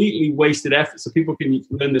completely wasted effort. So people can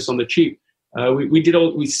learn this on the cheap.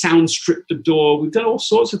 We sound stripped the door. We've done all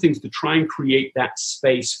sorts of things to try and create that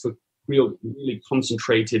space for really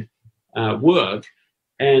concentrated work.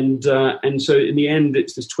 And so in the end,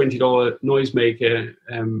 it's this $20 noisemaker.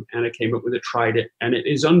 Anna came up with it, tried it, and it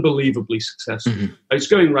is unbelievably successful. Mm-hmm. It's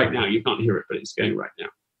going right now. You can't hear it, but it's going right now.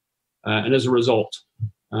 And as a result,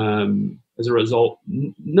 none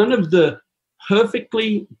of the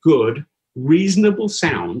perfectly good, reasonable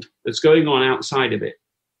sound that's going on outside of it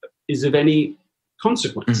is of any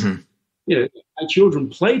consequence. Mm-hmm. Our children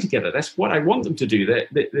play together. That's what I want them to do.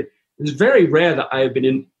 It's very rare that I have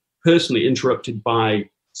been personally interrupted by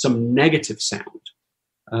some negative sound.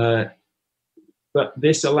 But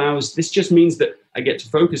this just means that I get to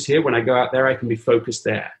focus here. When I go out there, I can be focused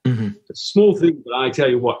there. Mm-hmm. It's a small thing, but I tell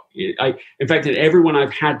you what, in fact, everyone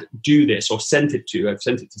I've had do this or sent it to, I've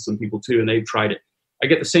sent it to some people too, and they've tried it. I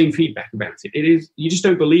get the same feedback about it. It is, you just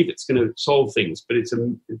don't believe it's going to solve things, but it's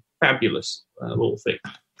a fabulous little thing.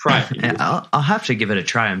 Try it. I'll have to give it a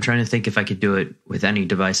try. I'm trying to think if I could do it with any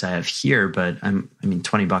device I have here, but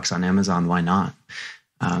 $20 on Amazon. Why not?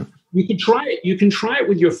 You can try it. You can try it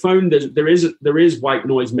with your phone. There is white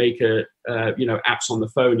noise maker, apps on the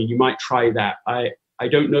phone, and you might try that. I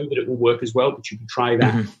don't know that it will work as well, but you can try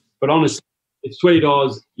that. Mm-hmm. But honestly, it's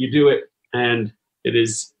 $20. You do it, and it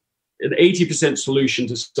is an 80% solution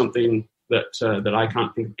to something that I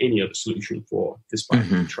can't think of any other solution for, despite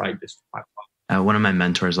having tried this for 5 months. One of my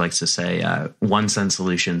mentors likes to say 1 cent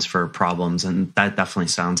solutions for problems, and that definitely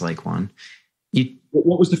sounds like one.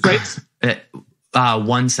 What was the phrase?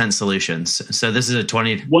 1 cent solutions. So this is a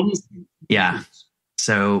 20. Yeah.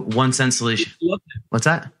 So 1 cent solution. What's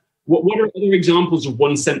that? What are other examples of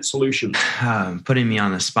 1 cent solutions? Putting me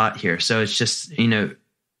on the spot here. So it's just,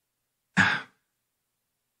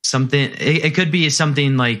 something, it could be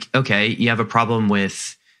something like, okay, you have a problem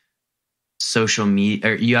with social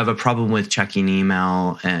media, or you have a problem with checking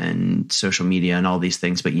email and social media and all these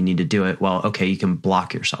things, but you need to do it. Well, okay, you can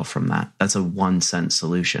block yourself from that. That's a 1 cent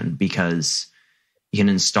solution, because you can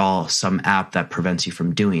install some app that prevents you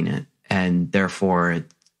from doing it. And therefore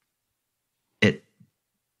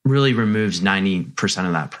really removes 90%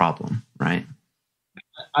 of that problem, right?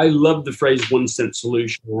 I love the phrase 1 cent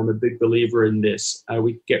solution. I'm a big believer in this.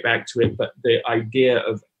 We can get back to it, but the idea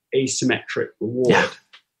of asymmetric reward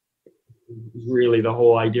is really the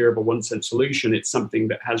whole idea of a 1 cent solution. It's something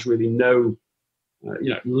that has really no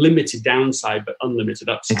limited downside, but unlimited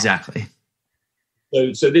upside. Exactly.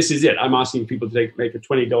 So this is it. I'm asking people to make a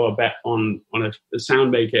 $20 bet on a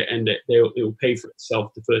sound maker, and it will pay for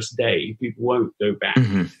itself the first day. People won't go back.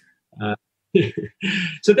 Mm-hmm.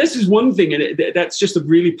 So this is one thing, and that's just a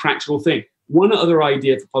really practical thing. One other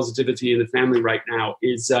idea for positivity in the family right now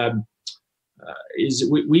is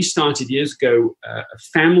we started years ago a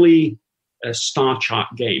family star chart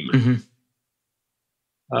game. Mm-hmm.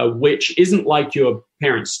 Which isn't like your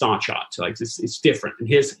parents' star chart. Like it's different. And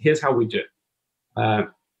here's how we do it.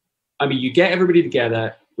 You get everybody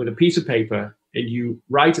together with a piece of paper, and you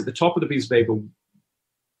write at the top of the piece of paper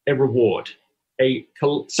a reward,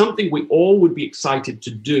 something we all would be excited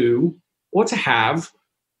to do or to have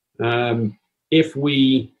once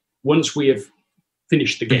we have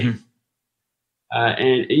finished the game. Mm-hmm.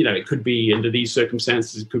 And it could be under these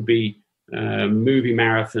circumstances. It could be movie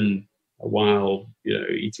marathon while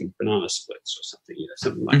eating banana splits or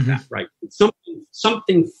something like mm-hmm. that, right?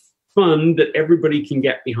 Something fun that everybody can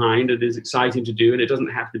get behind and is exciting to do, and it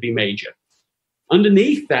doesn't have to be major.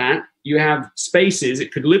 Underneath that, you have spaces.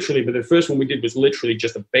 It could literally, but the first one we did was literally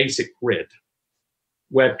just a basic grid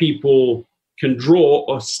where people can draw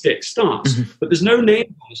or stick stars, mm-hmm. but there's no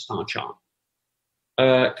name on the star chart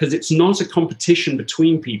because it's not a competition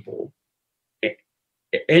between people.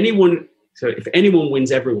 So if anyone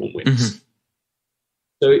wins, everyone wins. Mm-hmm.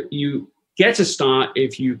 So you get a star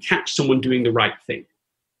if you catch someone doing the right thing.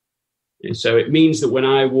 And so it means that when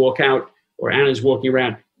I walk out or Anna's walking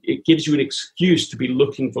around, it gives you an excuse to be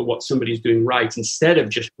looking for what somebody's doing right instead of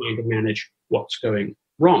just trying to manage what's going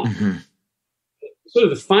wrong. Mm-hmm. Sort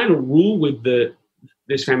of the final rule with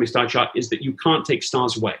this family star chart is that you can't take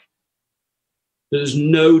stars away. There's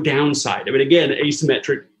no downside. Again,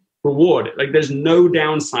 asymmetric reward. Like there's no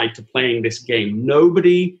downside to playing this game.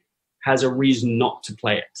 Nobody has a reason not to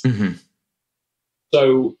play it. Mm-hmm.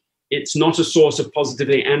 So it's not a source of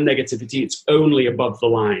positivity and negativity. It's only above the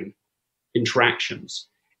line interactions.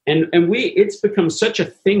 And it's become such a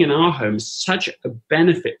thing in our homes, such a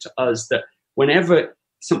benefit to us that whenever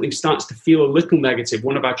something starts to feel a little negative,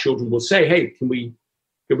 one of our children will say, "Hey, can we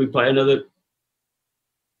play another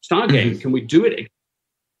star game? Mm-hmm. Can we do it again?"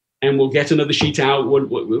 And we'll get another sheet out.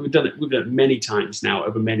 We've done it many times now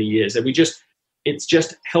over many years. And it's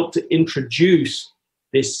just helped to introduce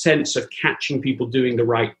this sense of catching people doing the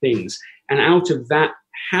right things. And out of that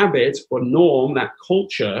habit or norm, that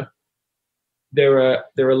culture, there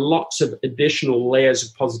are lots of additional layers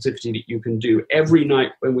of positivity that you can do. Every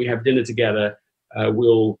night when we have dinner together,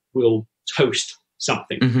 we'll toast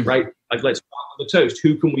something, mm-hmm. right? Like let's start with a toast.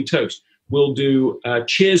 Who can we toast? We'll do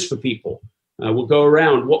cheers for people. We'll go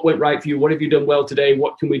around. What went right for you? What have you done well today?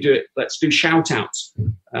 What can we do? Let's do shout outs.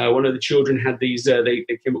 One of the children had these, they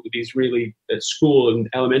came up with these really, at school and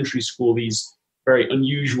elementary school, these very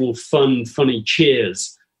unusual, funny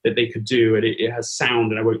cheers that they could do. And it has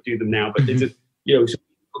sound, and I won't do them now, but mm-hmm. So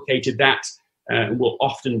located that, and we'll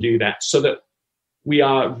often do that so that we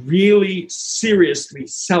are really seriously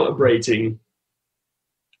celebrating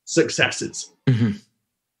successes. Mm-hmm.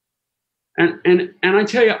 And I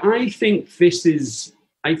tell you, I think this is,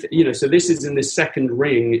 so this is in the second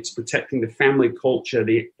ring. It's protecting the family culture,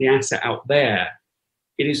 the asset out there.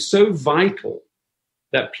 It is so vital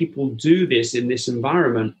that people do this in this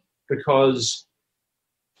environment, because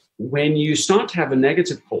when you start to have a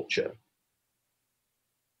negative culture,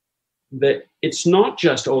 that it's not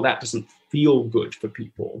just, that doesn't feel good for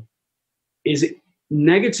people.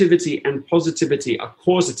 Negativity and positivity are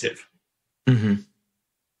causative. Mm-hmm.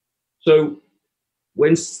 So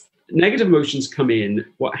when negative emotions come in,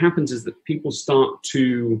 what happens is that people start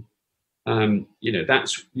to,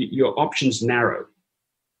 that's your options narrow,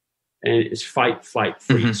 and it's fight, flight,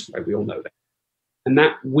 freeze. Mm-hmm. Right? We all know that. And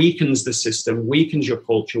that weakens the system, weakens your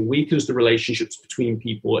culture, weakens the relationships between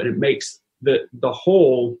people, and it makes the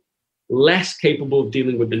whole less capable of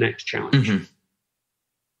dealing with the next challenge. Mm-hmm.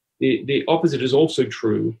 The opposite is also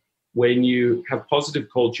true. When you have positive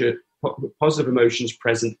culture, positive emotions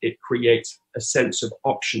present, it creates a sense of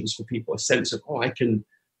options for people, a sense of, I can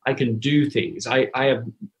do things. I have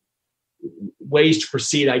ways to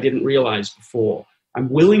proceed I didn't realize before. I'm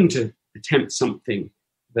willing to attempt something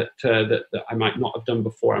that I might not have done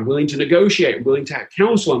before. I'm willing to negotiate. I'm willing to have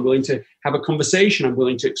counsel. I'm willing to have a conversation. I'm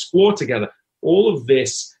willing to explore together. All of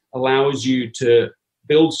this allows you to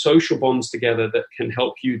build social bonds together that can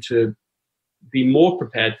help you to be more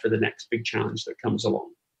prepared for the next big challenge that comes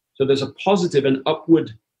along. So there's a positive and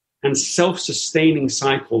upward and self-sustaining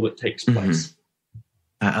cycle that takes place.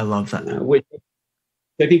 I love that. Which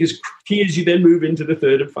I think is key as you then move into the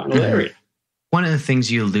third and final area. One of the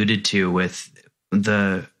things you alluded to with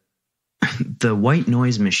the white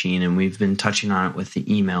noise machine, and we've been touching on it with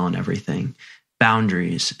the email and everything,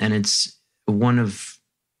 boundaries. And it's one of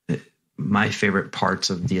my favorite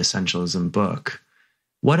parts of the Essentialism book.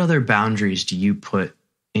 What other boundaries do you put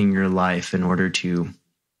in your life in order to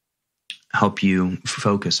help you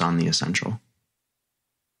focus on the essential?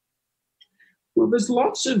 Well, there's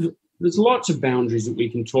lots of boundaries that we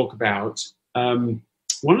can talk about.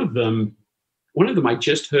 One of them I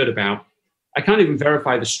just heard about. I can't even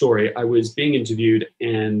verify the story. I was being interviewed,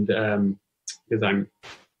 and because I'm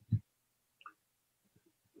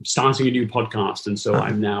starting a new podcast, and so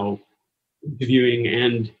I'm now interviewing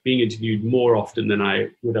and being interviewed more often than I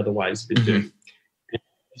would otherwise have been doing. And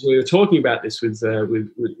so we were talking about this with one of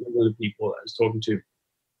the people I was talking to.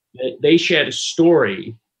 They shared a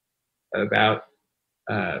story about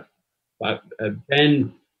Ben.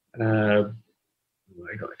 I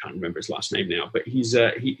can't remember his last name now, but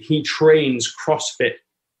he trains CrossFit.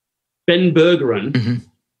 Ben Bergeron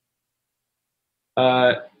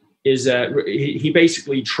he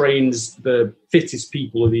basically trains the fittest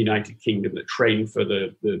people in the United Kingdom that train for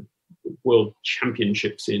the world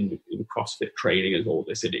championships in CrossFit training and all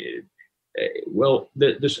this. As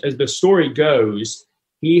the story goes,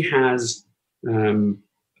 he has a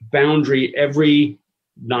boundary every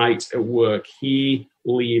night at work. He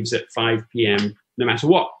leaves at 5 p.m. no matter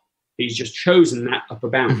what. He's just chosen that upper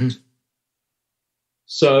bound.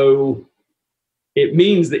 So it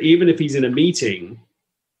means that even if he's in a meeting,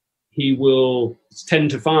 he will, it's 10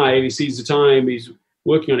 to 5, he sees the time, he's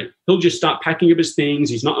working on it. He'll just start packing up his things.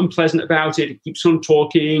 He's not unpleasant about it. He keeps on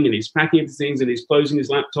talking, and he's packing up his things, and he's closing his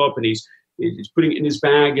laptop, and he's putting it in his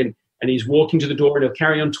bag, and he's walking to the door, and he'll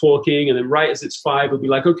carry on talking. And then right as it's 5, he'll be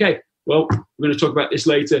like, okay, well, we're going to talk about this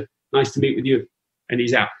later. Nice to meet with you. And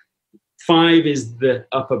he's out. 5 is the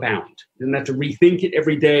upper bound. He doesn't have to rethink it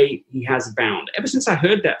every day. He has a bound. Ever since I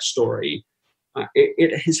heard that story,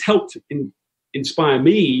 it has helped inspire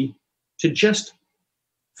me to just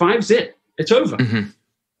 5's it. It's over. I'm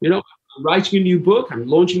writing a new book. I'm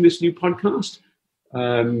launching this new podcast.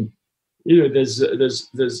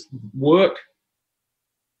 There's work.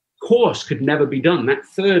 Course could never be done. That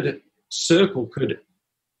third circle could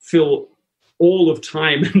fill all of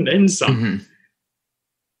time and then some.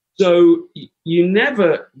 So you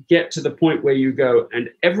never get to the point where you go,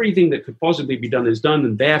 and everything that could possibly be done is done,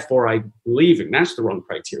 and therefore I'm leaving. That's the wrong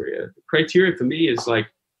criteria. The criteria for me is like,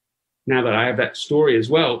 now that I have that story as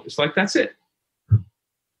well, it's like, that's it.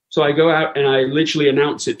 So I go out and I literally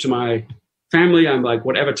announce it to my family. I'm like,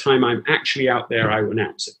 whatever time I'm actually out there, I will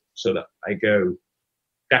announce it, so that I go,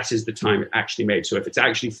 that is the time it actually made. So if it's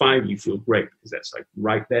actually 5, you feel great because that's like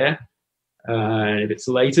right there. And if it's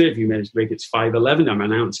later, if you manage to make it's 5:11, I'm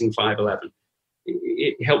announcing 5:11.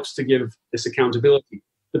 It helps to give this accountability.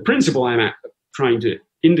 The principle I'm trying to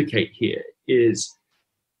indicate here is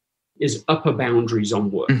upper boundaries on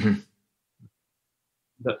work.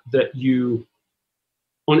 That you,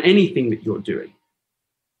 on anything that you're doing.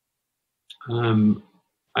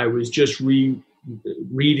 I was just reading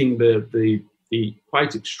the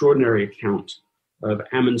quite extraordinary account of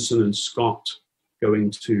Amundsen and Scott going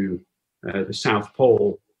to the South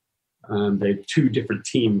Pole. They have 2 different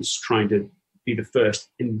teams trying to be the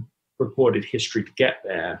first in recorded history to get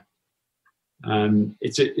there.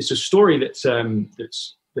 It's a story that's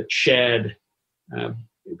shared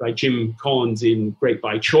by Jim Collins in Great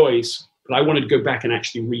by Choice, but I wanted to go back and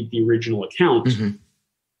actually read the original account, and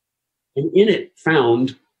in it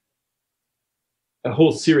found a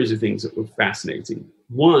whole series of things that were fascinating.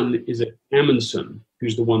 One is Amundsen,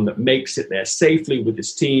 who's the one that makes it there safely with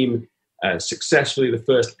his team, successfully the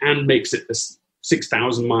first, and makes it the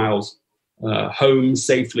 6,000 miles home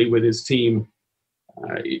safely with his team.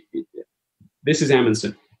 This is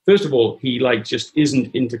Amundsen. First of all, he just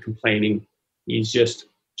isn't into complaining. He's just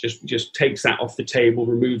takes that off the table,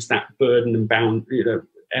 removes that burden and bound,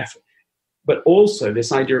 effort. But also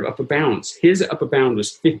this idea of upper bounds. His upper bound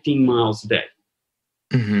was 15 miles a day.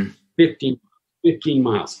 15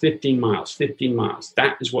 miles.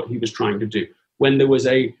 That is what he was trying to do. When there was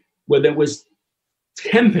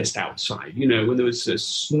tempest outside, when there was a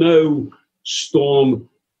snow storm,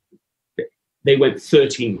 they went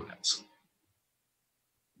 13 miles.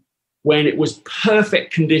 When it was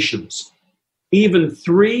perfect conditions, even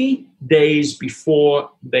 3 days before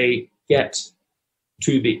they get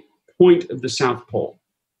to the point of the South Pole,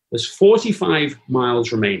 there's 45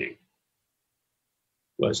 miles remaining.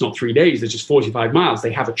 well, it's not 3 days, it's just 45 miles.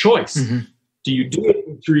 They have a choice. Do you do it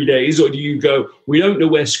in 3 days, or do you go, we don't know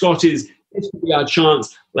where Scott is, this will be our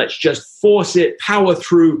chance, let's just force it, power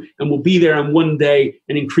through, and we'll be there in 1 day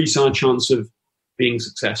and increase our chance of being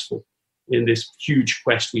successful in this huge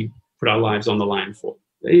quest we put our lives on the line for.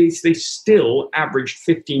 They still averaged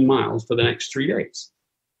 15 miles for the next 3 days,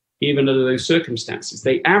 even under those circumstances.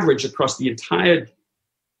 They averaged across the entire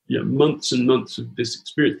months and months of this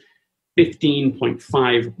experience,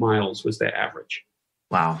 15.5 miles was their average.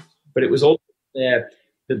 Wow. But it was also there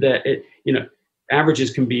that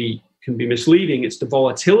averages can be misleading. It's the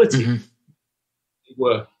volatility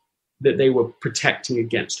that they were protecting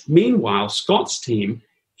against. Meanwhile, Scott's team,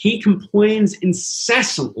 he complains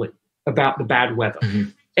incessantly about the bad weather.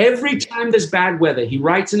 Every time there's bad weather, he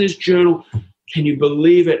writes in his journal, can you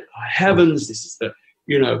believe it? Oh, heavens, this is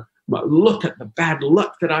look at the bad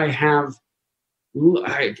luck that I have.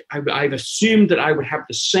 I've assumed that I would have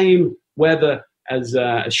the same weather as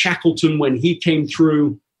Shackleton when he came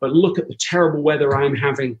through, but look at the terrible weather I'm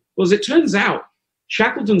having. Well, as it turns out,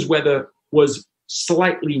 Shackleton's weather was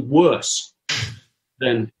slightly worse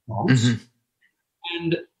than Scott's.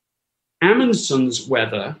 And Amundsen's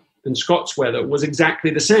weather and Scott's weather was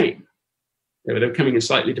exactly the same. They were coming in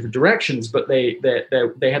slightly different directions, but they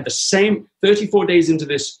had the same 34 days into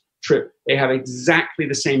this trip. They have exactly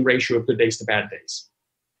the same ratio of good days to bad days.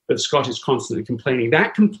 But Scott is constantly complaining.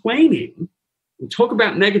 That complaining, we talk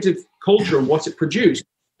about negative culture and what's it produced.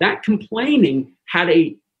 That complaining had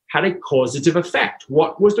a causative effect.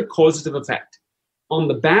 What was the causative effect? On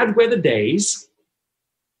the bad weather days,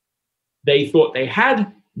 they thought they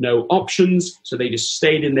had no options, so they just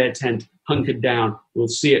stayed in their tent, hunkered down. We'll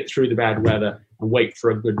see it through the bad weather and wait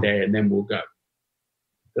for a good day, and then we'll go.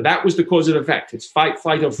 So that was the causative effect. It's fight,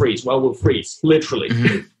 flight, or freeze. Well, we'll freeze, literally.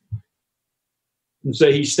 And so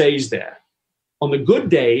he stays there. On the good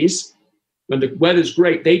days, when the weather's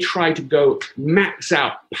great, they try to go max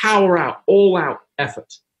out, power out, all out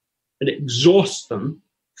effort, and it exhausts them,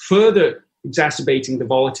 further exacerbating the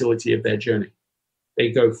volatility of their journey.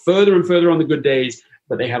 They go further and further on the good days,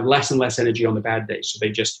 but they have less and less energy on the bad days, so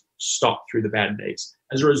they just stop through the bad days.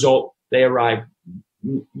 As a result, they arrive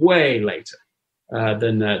way later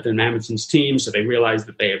than Amundsen's team, so they realize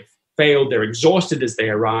that they have failed. They're exhausted as they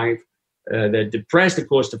arrive. They're depressed, of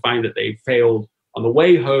course, to find that they failed. On the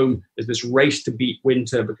way home, there's this race to beat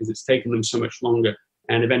winter because it's taken them so much longer,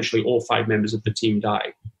 and eventually all 5 members of the team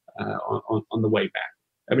die on the way back.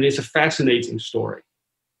 I mean, it's a fascinating story.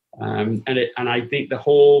 And I think the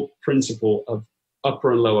whole principle of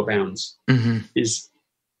upper and lower bounds is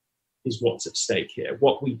what's at stake here,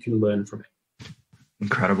 what we can learn from it.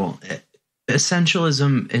 Incredible.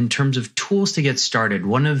 Essentialism, in terms of tools to get started,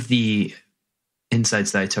 one of the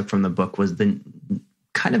insights that I took from the book was the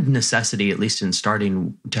kind of necessity, at least in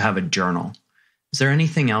starting, to have a journal. Is there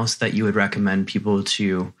anything else that you would recommend people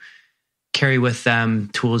to carry with them,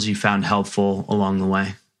 tools you found helpful along the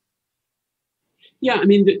way? Yeah, I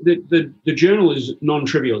mean, the journal is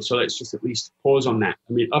non-trivial, so let's just at least pause on that.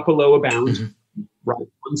 I mean, upper, lower bound, write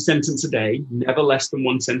 1 sentence a day, never less than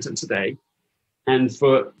 1 sentence a day. And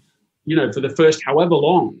for the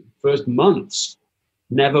first months,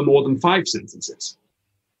 never more than 5 sentences.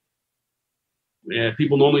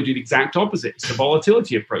 People normally do the exact opposite. It's the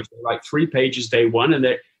volatility approach. They write 3 pages day 1, and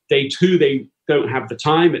day 2, they don't have the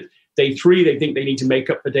time. Day 3, they think they need to make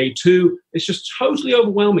up for day 2. It's just totally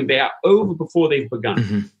overwhelming. They are over before they've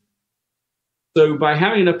begun. So by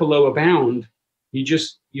having an upper lower bound, you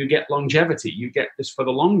get longevity. You get this for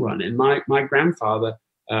the long run. And my grandfather,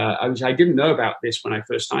 I didn't know about this when I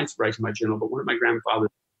first started writing my journal, but one of my grandfathers,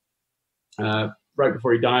 right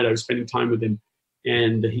before he died, I was spending time with him,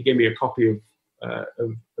 and he gave me a copy of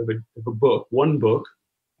a book,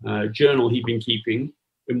 journal he'd been keeping,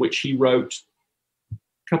 in which he wrote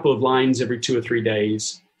couple of lines every 2 or 3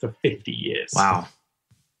 days for 50 years. Wow.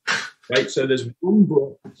 Right? So there's one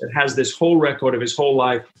book that has this whole record of his whole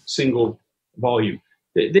life, single volume.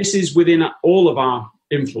 This is within all of our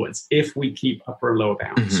influence if we keep upper and lower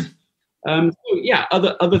bounds.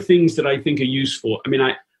 Other things that I think are useful. I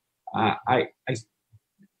mean, I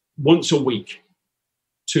once a week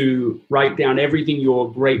to write down everything you're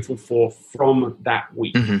grateful for from that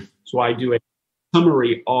week. So I do a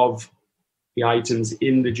summary of the items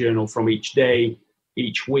in the journal from each day,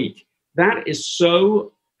 each week. That is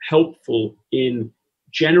so helpful in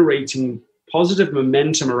generating positive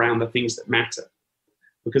momentum around the things that matter,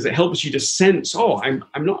 because it helps you to sense, I'm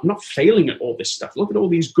not failing at all this stuff. Look at all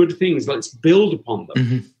these good things. Let's build upon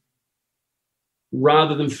them,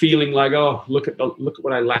 rather than feeling like, look at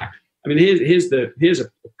what I lack. I mean, here's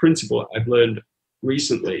a principle I've learned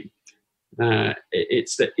recently.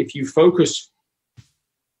 It's that if you focus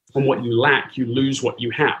on what you lack, you lose what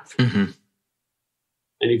you have. And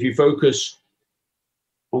if you focus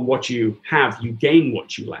on what you have, you gain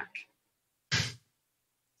what you lack.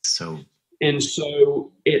 So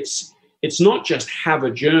it's not just have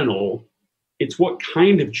a journal, it's what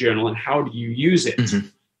kind of journal and how do you use it.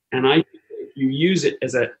 And I think if you use it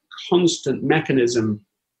as a constant mechanism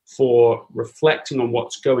for reflecting on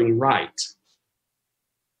what's going right,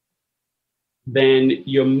 then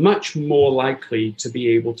you're much more likely to be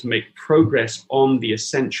able to make progress on the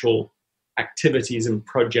essential activities and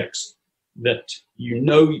projects that you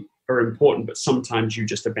know are important, but sometimes you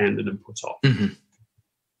just abandon and put off.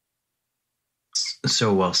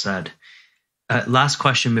 So well said. Last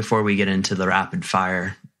question before we get into the rapid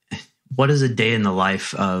fire. What does a day in the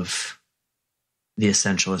life of the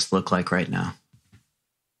essentialist look like right now?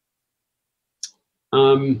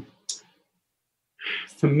 For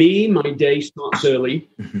me, my day starts early.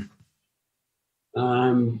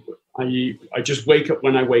 I just wake up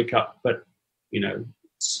when I wake up, but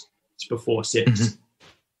it's before 6.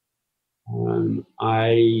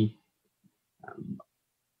 I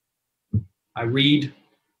read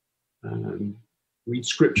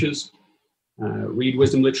scriptures, read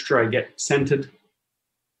wisdom literature. I get centered.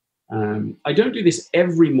 I don't do this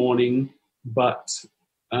every morning, but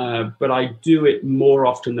I do it more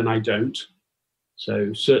often than I don't.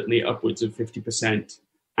 So certainly upwards of 50%.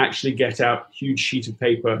 Actually get out a huge sheet of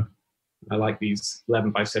paper. I like these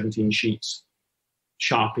 11 by 17 sheets,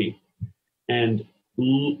 Sharpie, and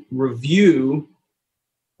review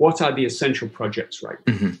what are the essential projects, right?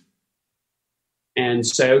 And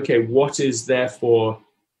say, okay, what is therefore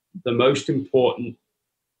the most important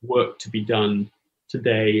work to be done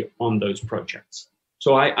today on those projects?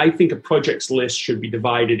 So I think a projects list should be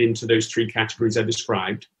divided into those 3 categories I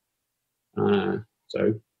described.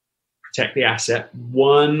 So protect the asset,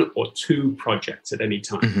 1 or 2 projects at any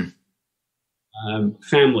time.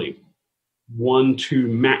 Family, 1, 2,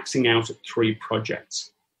 maxing out at 3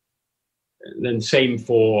 projects. And then same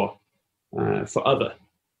for other,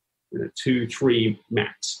 2, 3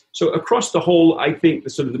 max. So across the whole, I think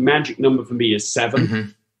the magic number for me is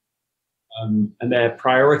 7. And they're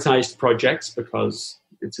prioritized projects because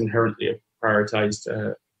it's inherently a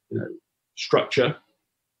prioritized structure.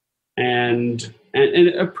 And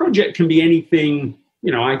a project can be anything,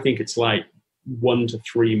 I think it's like 1 to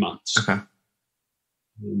 3 months.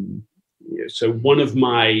 So one of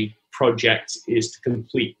my projects is to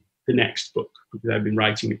complete the next book because I've been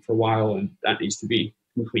writing it for a while and that needs to be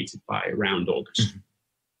completed by around August.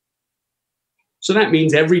 So that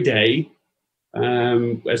means every day,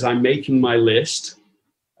 as I'm making my list,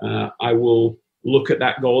 I will look at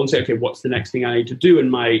that goal and say, okay, what's the next thing I need to do? And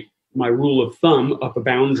my rule of thumb, upper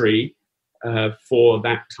boundary for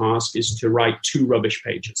that task is to write 2 rubbish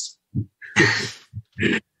pages.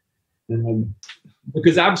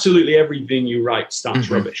 Because absolutely everything you write starts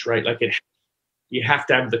rubbish, right? Like you have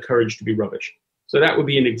to have the courage to be rubbish. So that would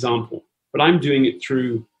be an example. But I'm doing it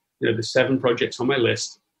through the 7 projects on my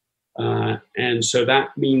list. And so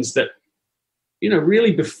that means that,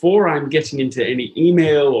 really before I'm getting into any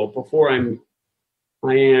email or before I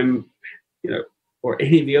am, or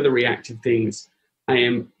any of the other reactive things, I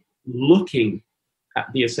am looking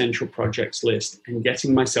at the essential projects list and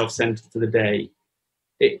getting myself centered for the day.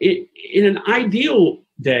 In an ideal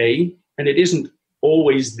day, and it isn't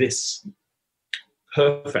always this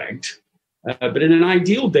perfect, but in an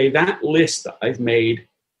ideal day, that list that I've made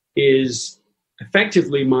is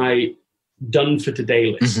effectively my done for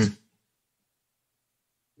today list.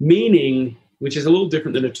 Meaning, which is a little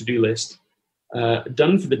different than a to-do list,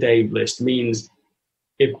 done for the day list means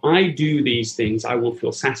if I do these things, I will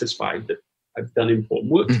feel satisfied that I've done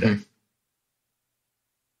important work today.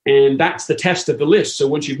 And that's the test of the list. So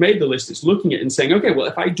once you've made the list, it's looking at it and saying, okay, well,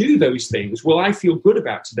 if I do those things, will I feel good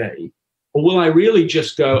about today? Or will I really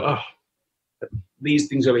just go, oh, these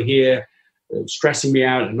things over here stressing me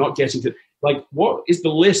out and not getting to, like, what is the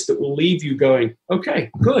list that will leave you going, okay,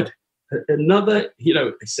 good. Another,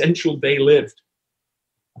 essential day lived.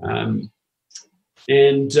 And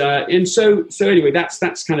so anyway,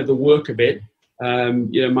 that's kind of the work of it.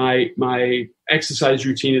 My exercise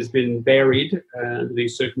routine has been varied under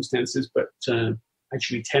these circumstances, but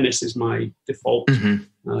actually tennis is my default. I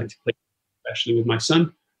like to play, especially with my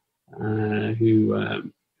son, who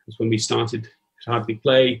was when we started to hardly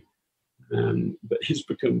play, but he's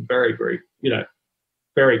become very, very,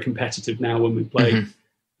 very competitive now when we play.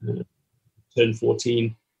 Turned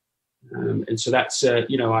 14. And so that's,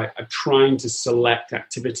 I'm trying to select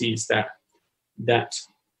activities that,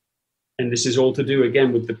 and this is all to do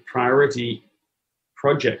again with the priority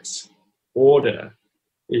projects. order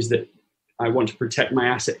is that I want to protect my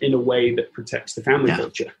asset in a way that protects the family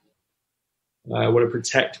culture. I want to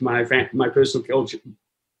protect my personal culture,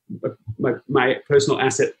 my personal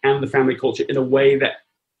asset and the family culture in a way that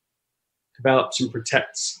develops and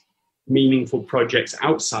protects meaningful projects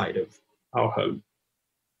outside of our home,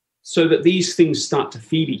 so that these things start to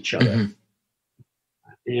feed each other.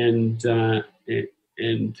 And it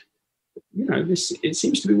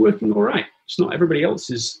seems to be working all right. It's not everybody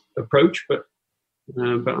else's approach, but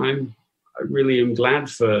I really am glad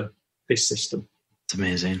for this system. It's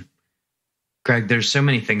amazing. Greg, there's so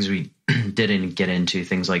many things we didn't get into,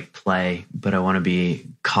 things like play, but I want to be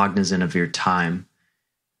cognizant of your time.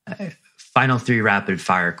 Final 3 rapid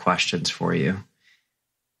fire questions for you.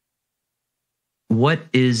 What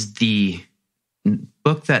is the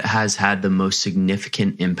book that has had the most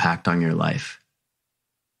significant impact on your life?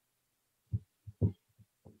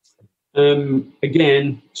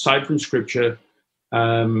 Again, aside from scripture,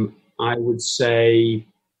 I would say,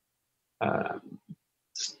 I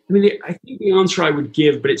think the answer I would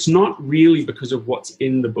give, but it's not really because of what's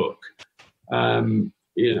in the book.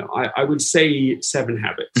 I would say 7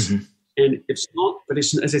 Habits. Mm-hmm. And it's not, but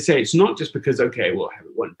it's, as I say, it's not just because, okay, well,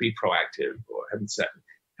 habit 1, be proactive, or habit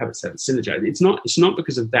 7, synergize. It's not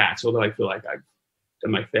because of that, although I feel like I've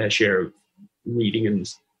done my fair share of reading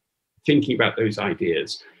and thinking about those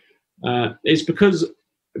ideas. It's because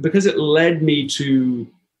it led me to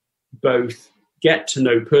both get to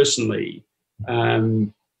know personally,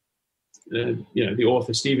 the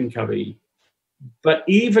author Stephen Covey, but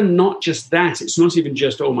even not just that. It's not even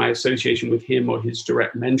just my association with him or his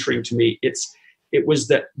direct mentoring to me. It was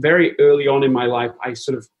that very early on in my life, I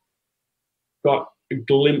sort of got a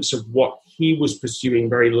glimpse of what he was pursuing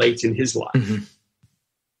very late in his life,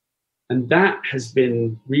 and that has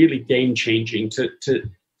been really game changing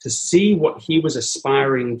to see what he was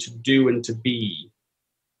aspiring to do and to be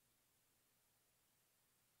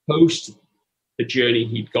post the journey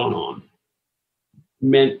he'd gone on.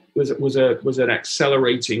 Was an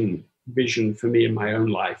accelerating vision for me in my own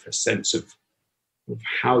life, a sense of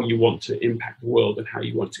how you want to impact the world and how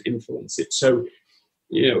you want to influence it. So,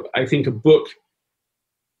 I think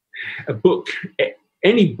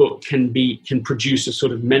any book can produce a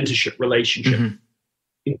sort of mentorship relationship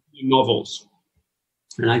in novels.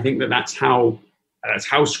 And I think that's how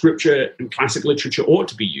scripture and classic literature ought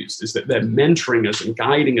to be used, is that they're mentoring us and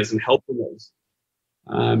guiding us and helping us.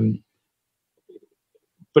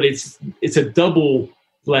 But it's a double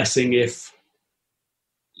blessing if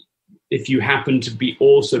you happen to be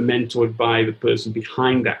also mentored by the person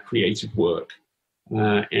behind that creative work.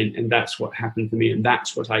 And that's what happened to me, and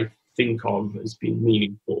that's what I think of as being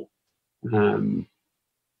meaningful, in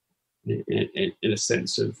a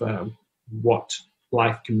sense of what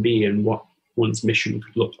life can be and what one's mission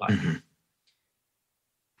could look like.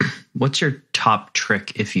 What's your top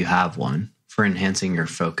trick, if you have one, for enhancing your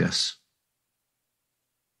focus?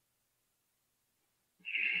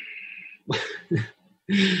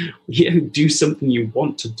 Do something you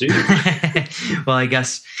want to do. Well, I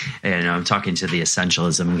guess I'm talking to the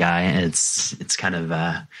Essentialism guy. It's kind of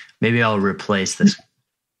maybe I'll replace this.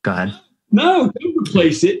 Go ahead. No, don't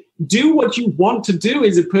replace it. Do what you want to do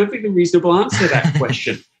is a perfectly reasonable answer to that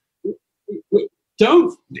question.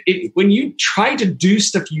 When you try to do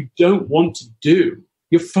stuff you don't want to do,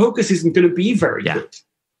 your focus isn't going to be very good.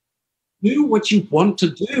 Do what you want to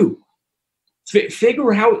do.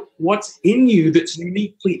 Figure out what's in you that's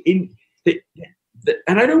uniquely in that,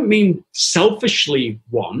 and I don't mean selfishly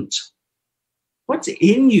want. What's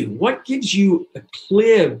in you? What gives you a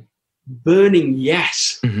clear, burning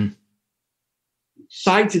yes?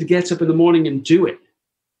 Excited to get up in the morning and do it.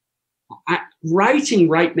 Writing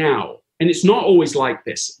right now, and it's not always like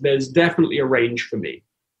this. There's definitely a range for me,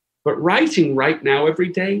 but writing right now every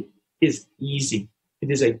day is easy. It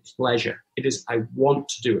is a pleasure. I want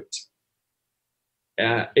to do it.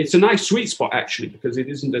 It's a nice sweet spot, actually, because it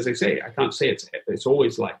isn't, as I say, I can't say it's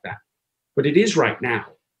always like that, but it is right now.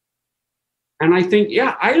 And I think,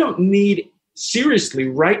 I don't need, seriously,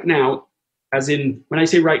 right now, as in, when I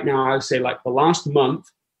say right now, I would say like the last month,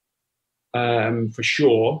 for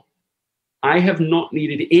sure, I have not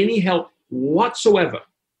needed any help whatsoever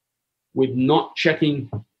with not checking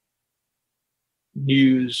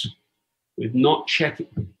news, with not checking.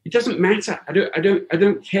 It doesn't matter. I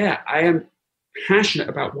don't care. I am passionate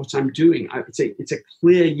about what I'm doing. It's a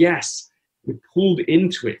clear yes. We're pulled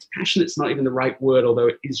into it. Passionate's not even the right word, although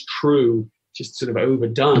it is true, just sort of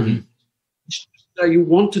overdone. You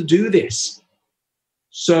want to do this.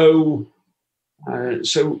 So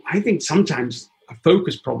I think sometimes a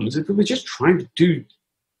focus problem is if we're just trying to do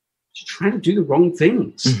the wrong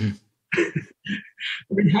things. I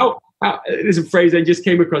mean, how there's a phrase I just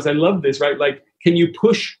came across. I love this, right? Like, can you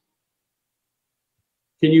push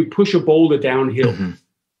a boulder downhill? Mm-hmm.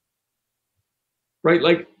 Right?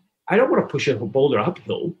 Like, I don't want to push a boulder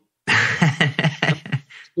uphill.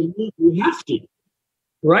 We have to,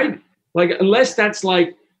 right? Like, unless that's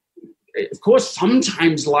like, of course,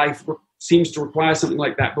 sometimes life seems to require something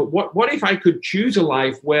like that. But what if I could choose a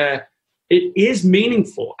life where it is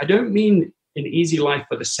meaningful? I don't mean an easy life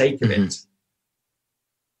for the sake of mm-hmm. it.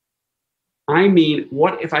 I mean,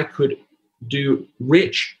 what if I could do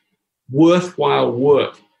rich, worthwhile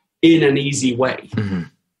work in an easy way? Mm-hmm.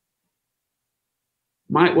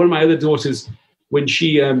 One of my other daughters, when I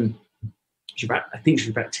think she was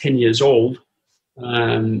about 10 years old,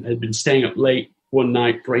 had been staying up late one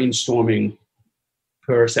night brainstorming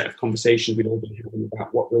per set of conversations we'd all been having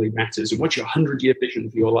about what really matters and what's your 100-year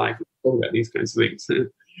vision for your life, all about these kinds of things.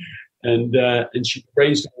 And she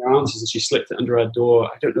brainstormed her answers and she slipped it under our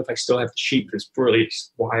door. I don't know if I still have the sheet for this brilliant,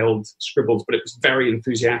 wild scribbles, but it was very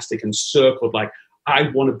enthusiastic and circled like, I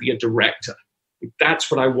want to be a director. That's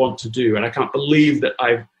what I want to do. And I can't believe that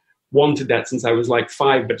I've wanted that since I was like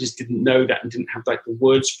 5, but just didn't know that and didn't have like the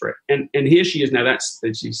words for it. And here she is now.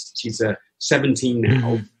 She's 17 now.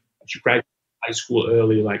 Mm-hmm. She graduated high school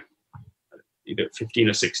early, like either 15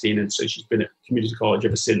 or 16. And so she's been at community college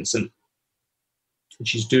ever since. And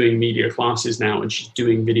she's doing media classes now and she's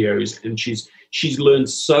doing videos and she's learned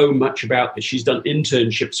so much about this. She's done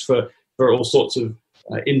internships for all sorts of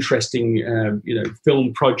interesting,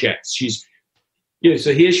 film projects.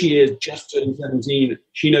 So here she is, just turned 17.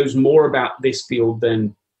 She knows more about this field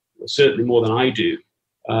certainly more than I do,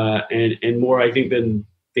 and more, I think, than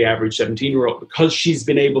the average 17-year-old, because she's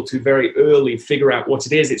been able to very early figure out what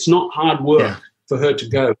it is. It's not hard work for her to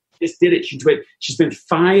go. She just did it. She spent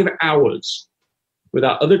 5 hours with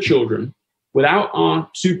our other children, without our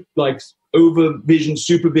supervision,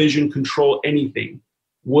 control, anything,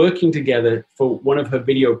 working together for one of her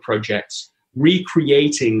video projects,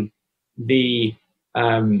 recreating the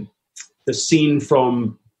scene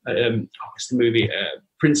from what's the movie?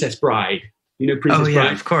 Princess Bride. You know Princess Bride? Oh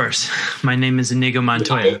yeah, of course. My name is Inigo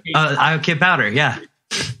Montoya. Iocane Powder, yeah.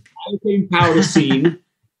 Iocane Powder scene.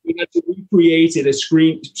 We had to recreate it,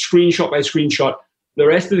 screenshot by screenshot. The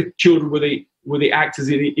rest of the children were the actors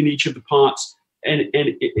in each of the parts, and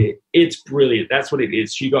it's brilliant. That's what it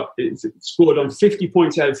is. She scored on 50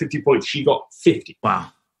 points out of 50 points. She got 50.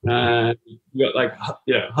 Wow. You got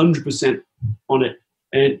 100% on it,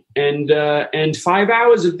 and 5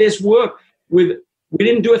 hours of this work we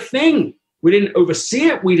didn't do a thing. We didn't oversee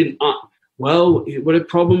it. We didn't. What are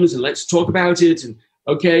problems? And let's talk about it. And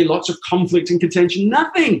okay, lots of conflict and contention.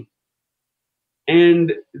 Nothing.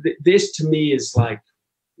 And this to me is like,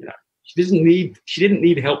 she didn't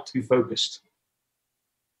need help to be focused,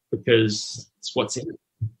 because it's what's in it.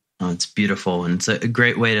 Oh, it's beautiful. And it's a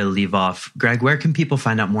great way to leave off. Greg, where can people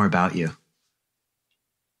find out more about you?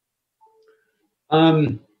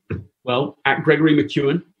 Well, at Gregory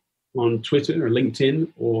McKeown on Twitter or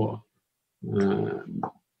LinkedIn or I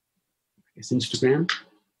guess Instagram.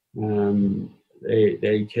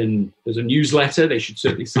 They can. There's a newsletter. They should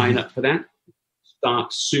certainly sign up for that.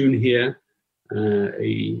 Start soon here.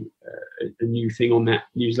 A new thing on that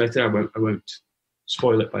newsletter. I won't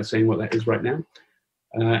spoil it by saying what that is right now.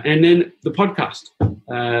 And then the podcast,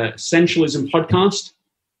 Essentialism podcast.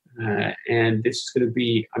 And this is going to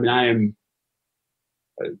be, I am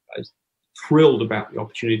thrilled about the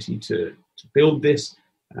opportunity to build this,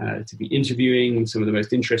 to be interviewing some of the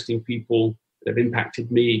most interesting people that have impacted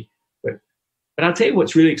me. But I'll tell you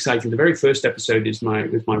what's really exciting. The very first episode is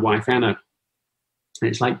with my wife, Anna. And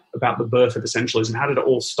it's like about the birth of essentialism. How did it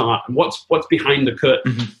all start? And what's behind the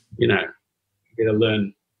curtain? Mm-hmm. You get to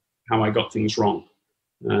learn how I got things wrong.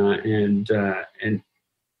 And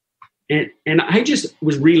I just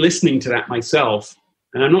was re-listening to that myself.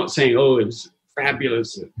 And I'm not saying, it was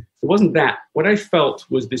fabulous. It wasn't that. What I felt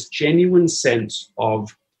was this genuine sense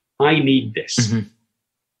of, I need this. Mm-hmm.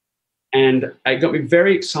 And it got me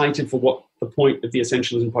very excited for what the point of the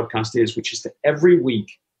Essentialism podcast is, which is to every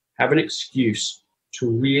week have an excuse to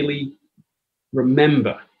really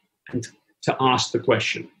remember and to ask the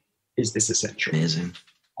question, is this essential? Amazing.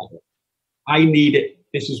 I need it.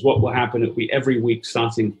 This is what will happen. It'll be every week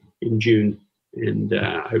starting in June. And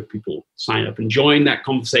I hope people sign up and join that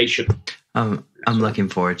conversation. I'm looking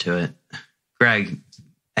forward to it. Greg,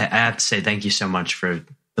 I have to say thank you so much for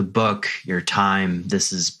the book, your time.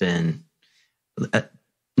 This has been,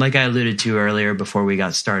 like I alluded to earlier before we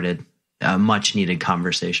got started, a much needed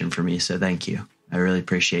conversation for me. So thank you. I really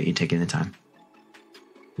appreciate you taking the time.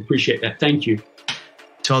 Appreciate that. Thank you.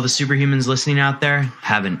 To To all the superhumans listening out there,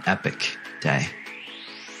 have an epic day.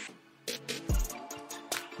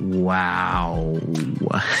 Wow.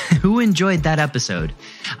 Who enjoyed that episode?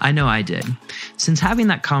 I know I did. Since having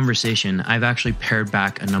that conversation, I've actually pared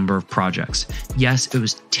back a number of projects. Yes, it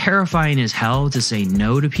was terrifying as hell to say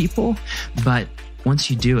no to people, but once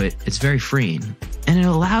you do it, it's very freeing. And it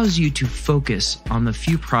allows you to focus on the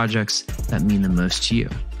few projects that mean the most to you,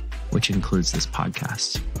 which includes this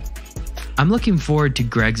podcast. I'm looking forward to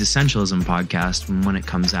Greg's Essentialism podcast when it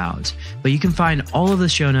comes out, but you can find all of the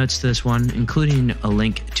show notes to this one, including a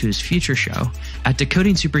link to his future show, at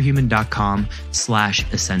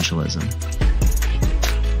decodingsuperhuman.com/essentialism.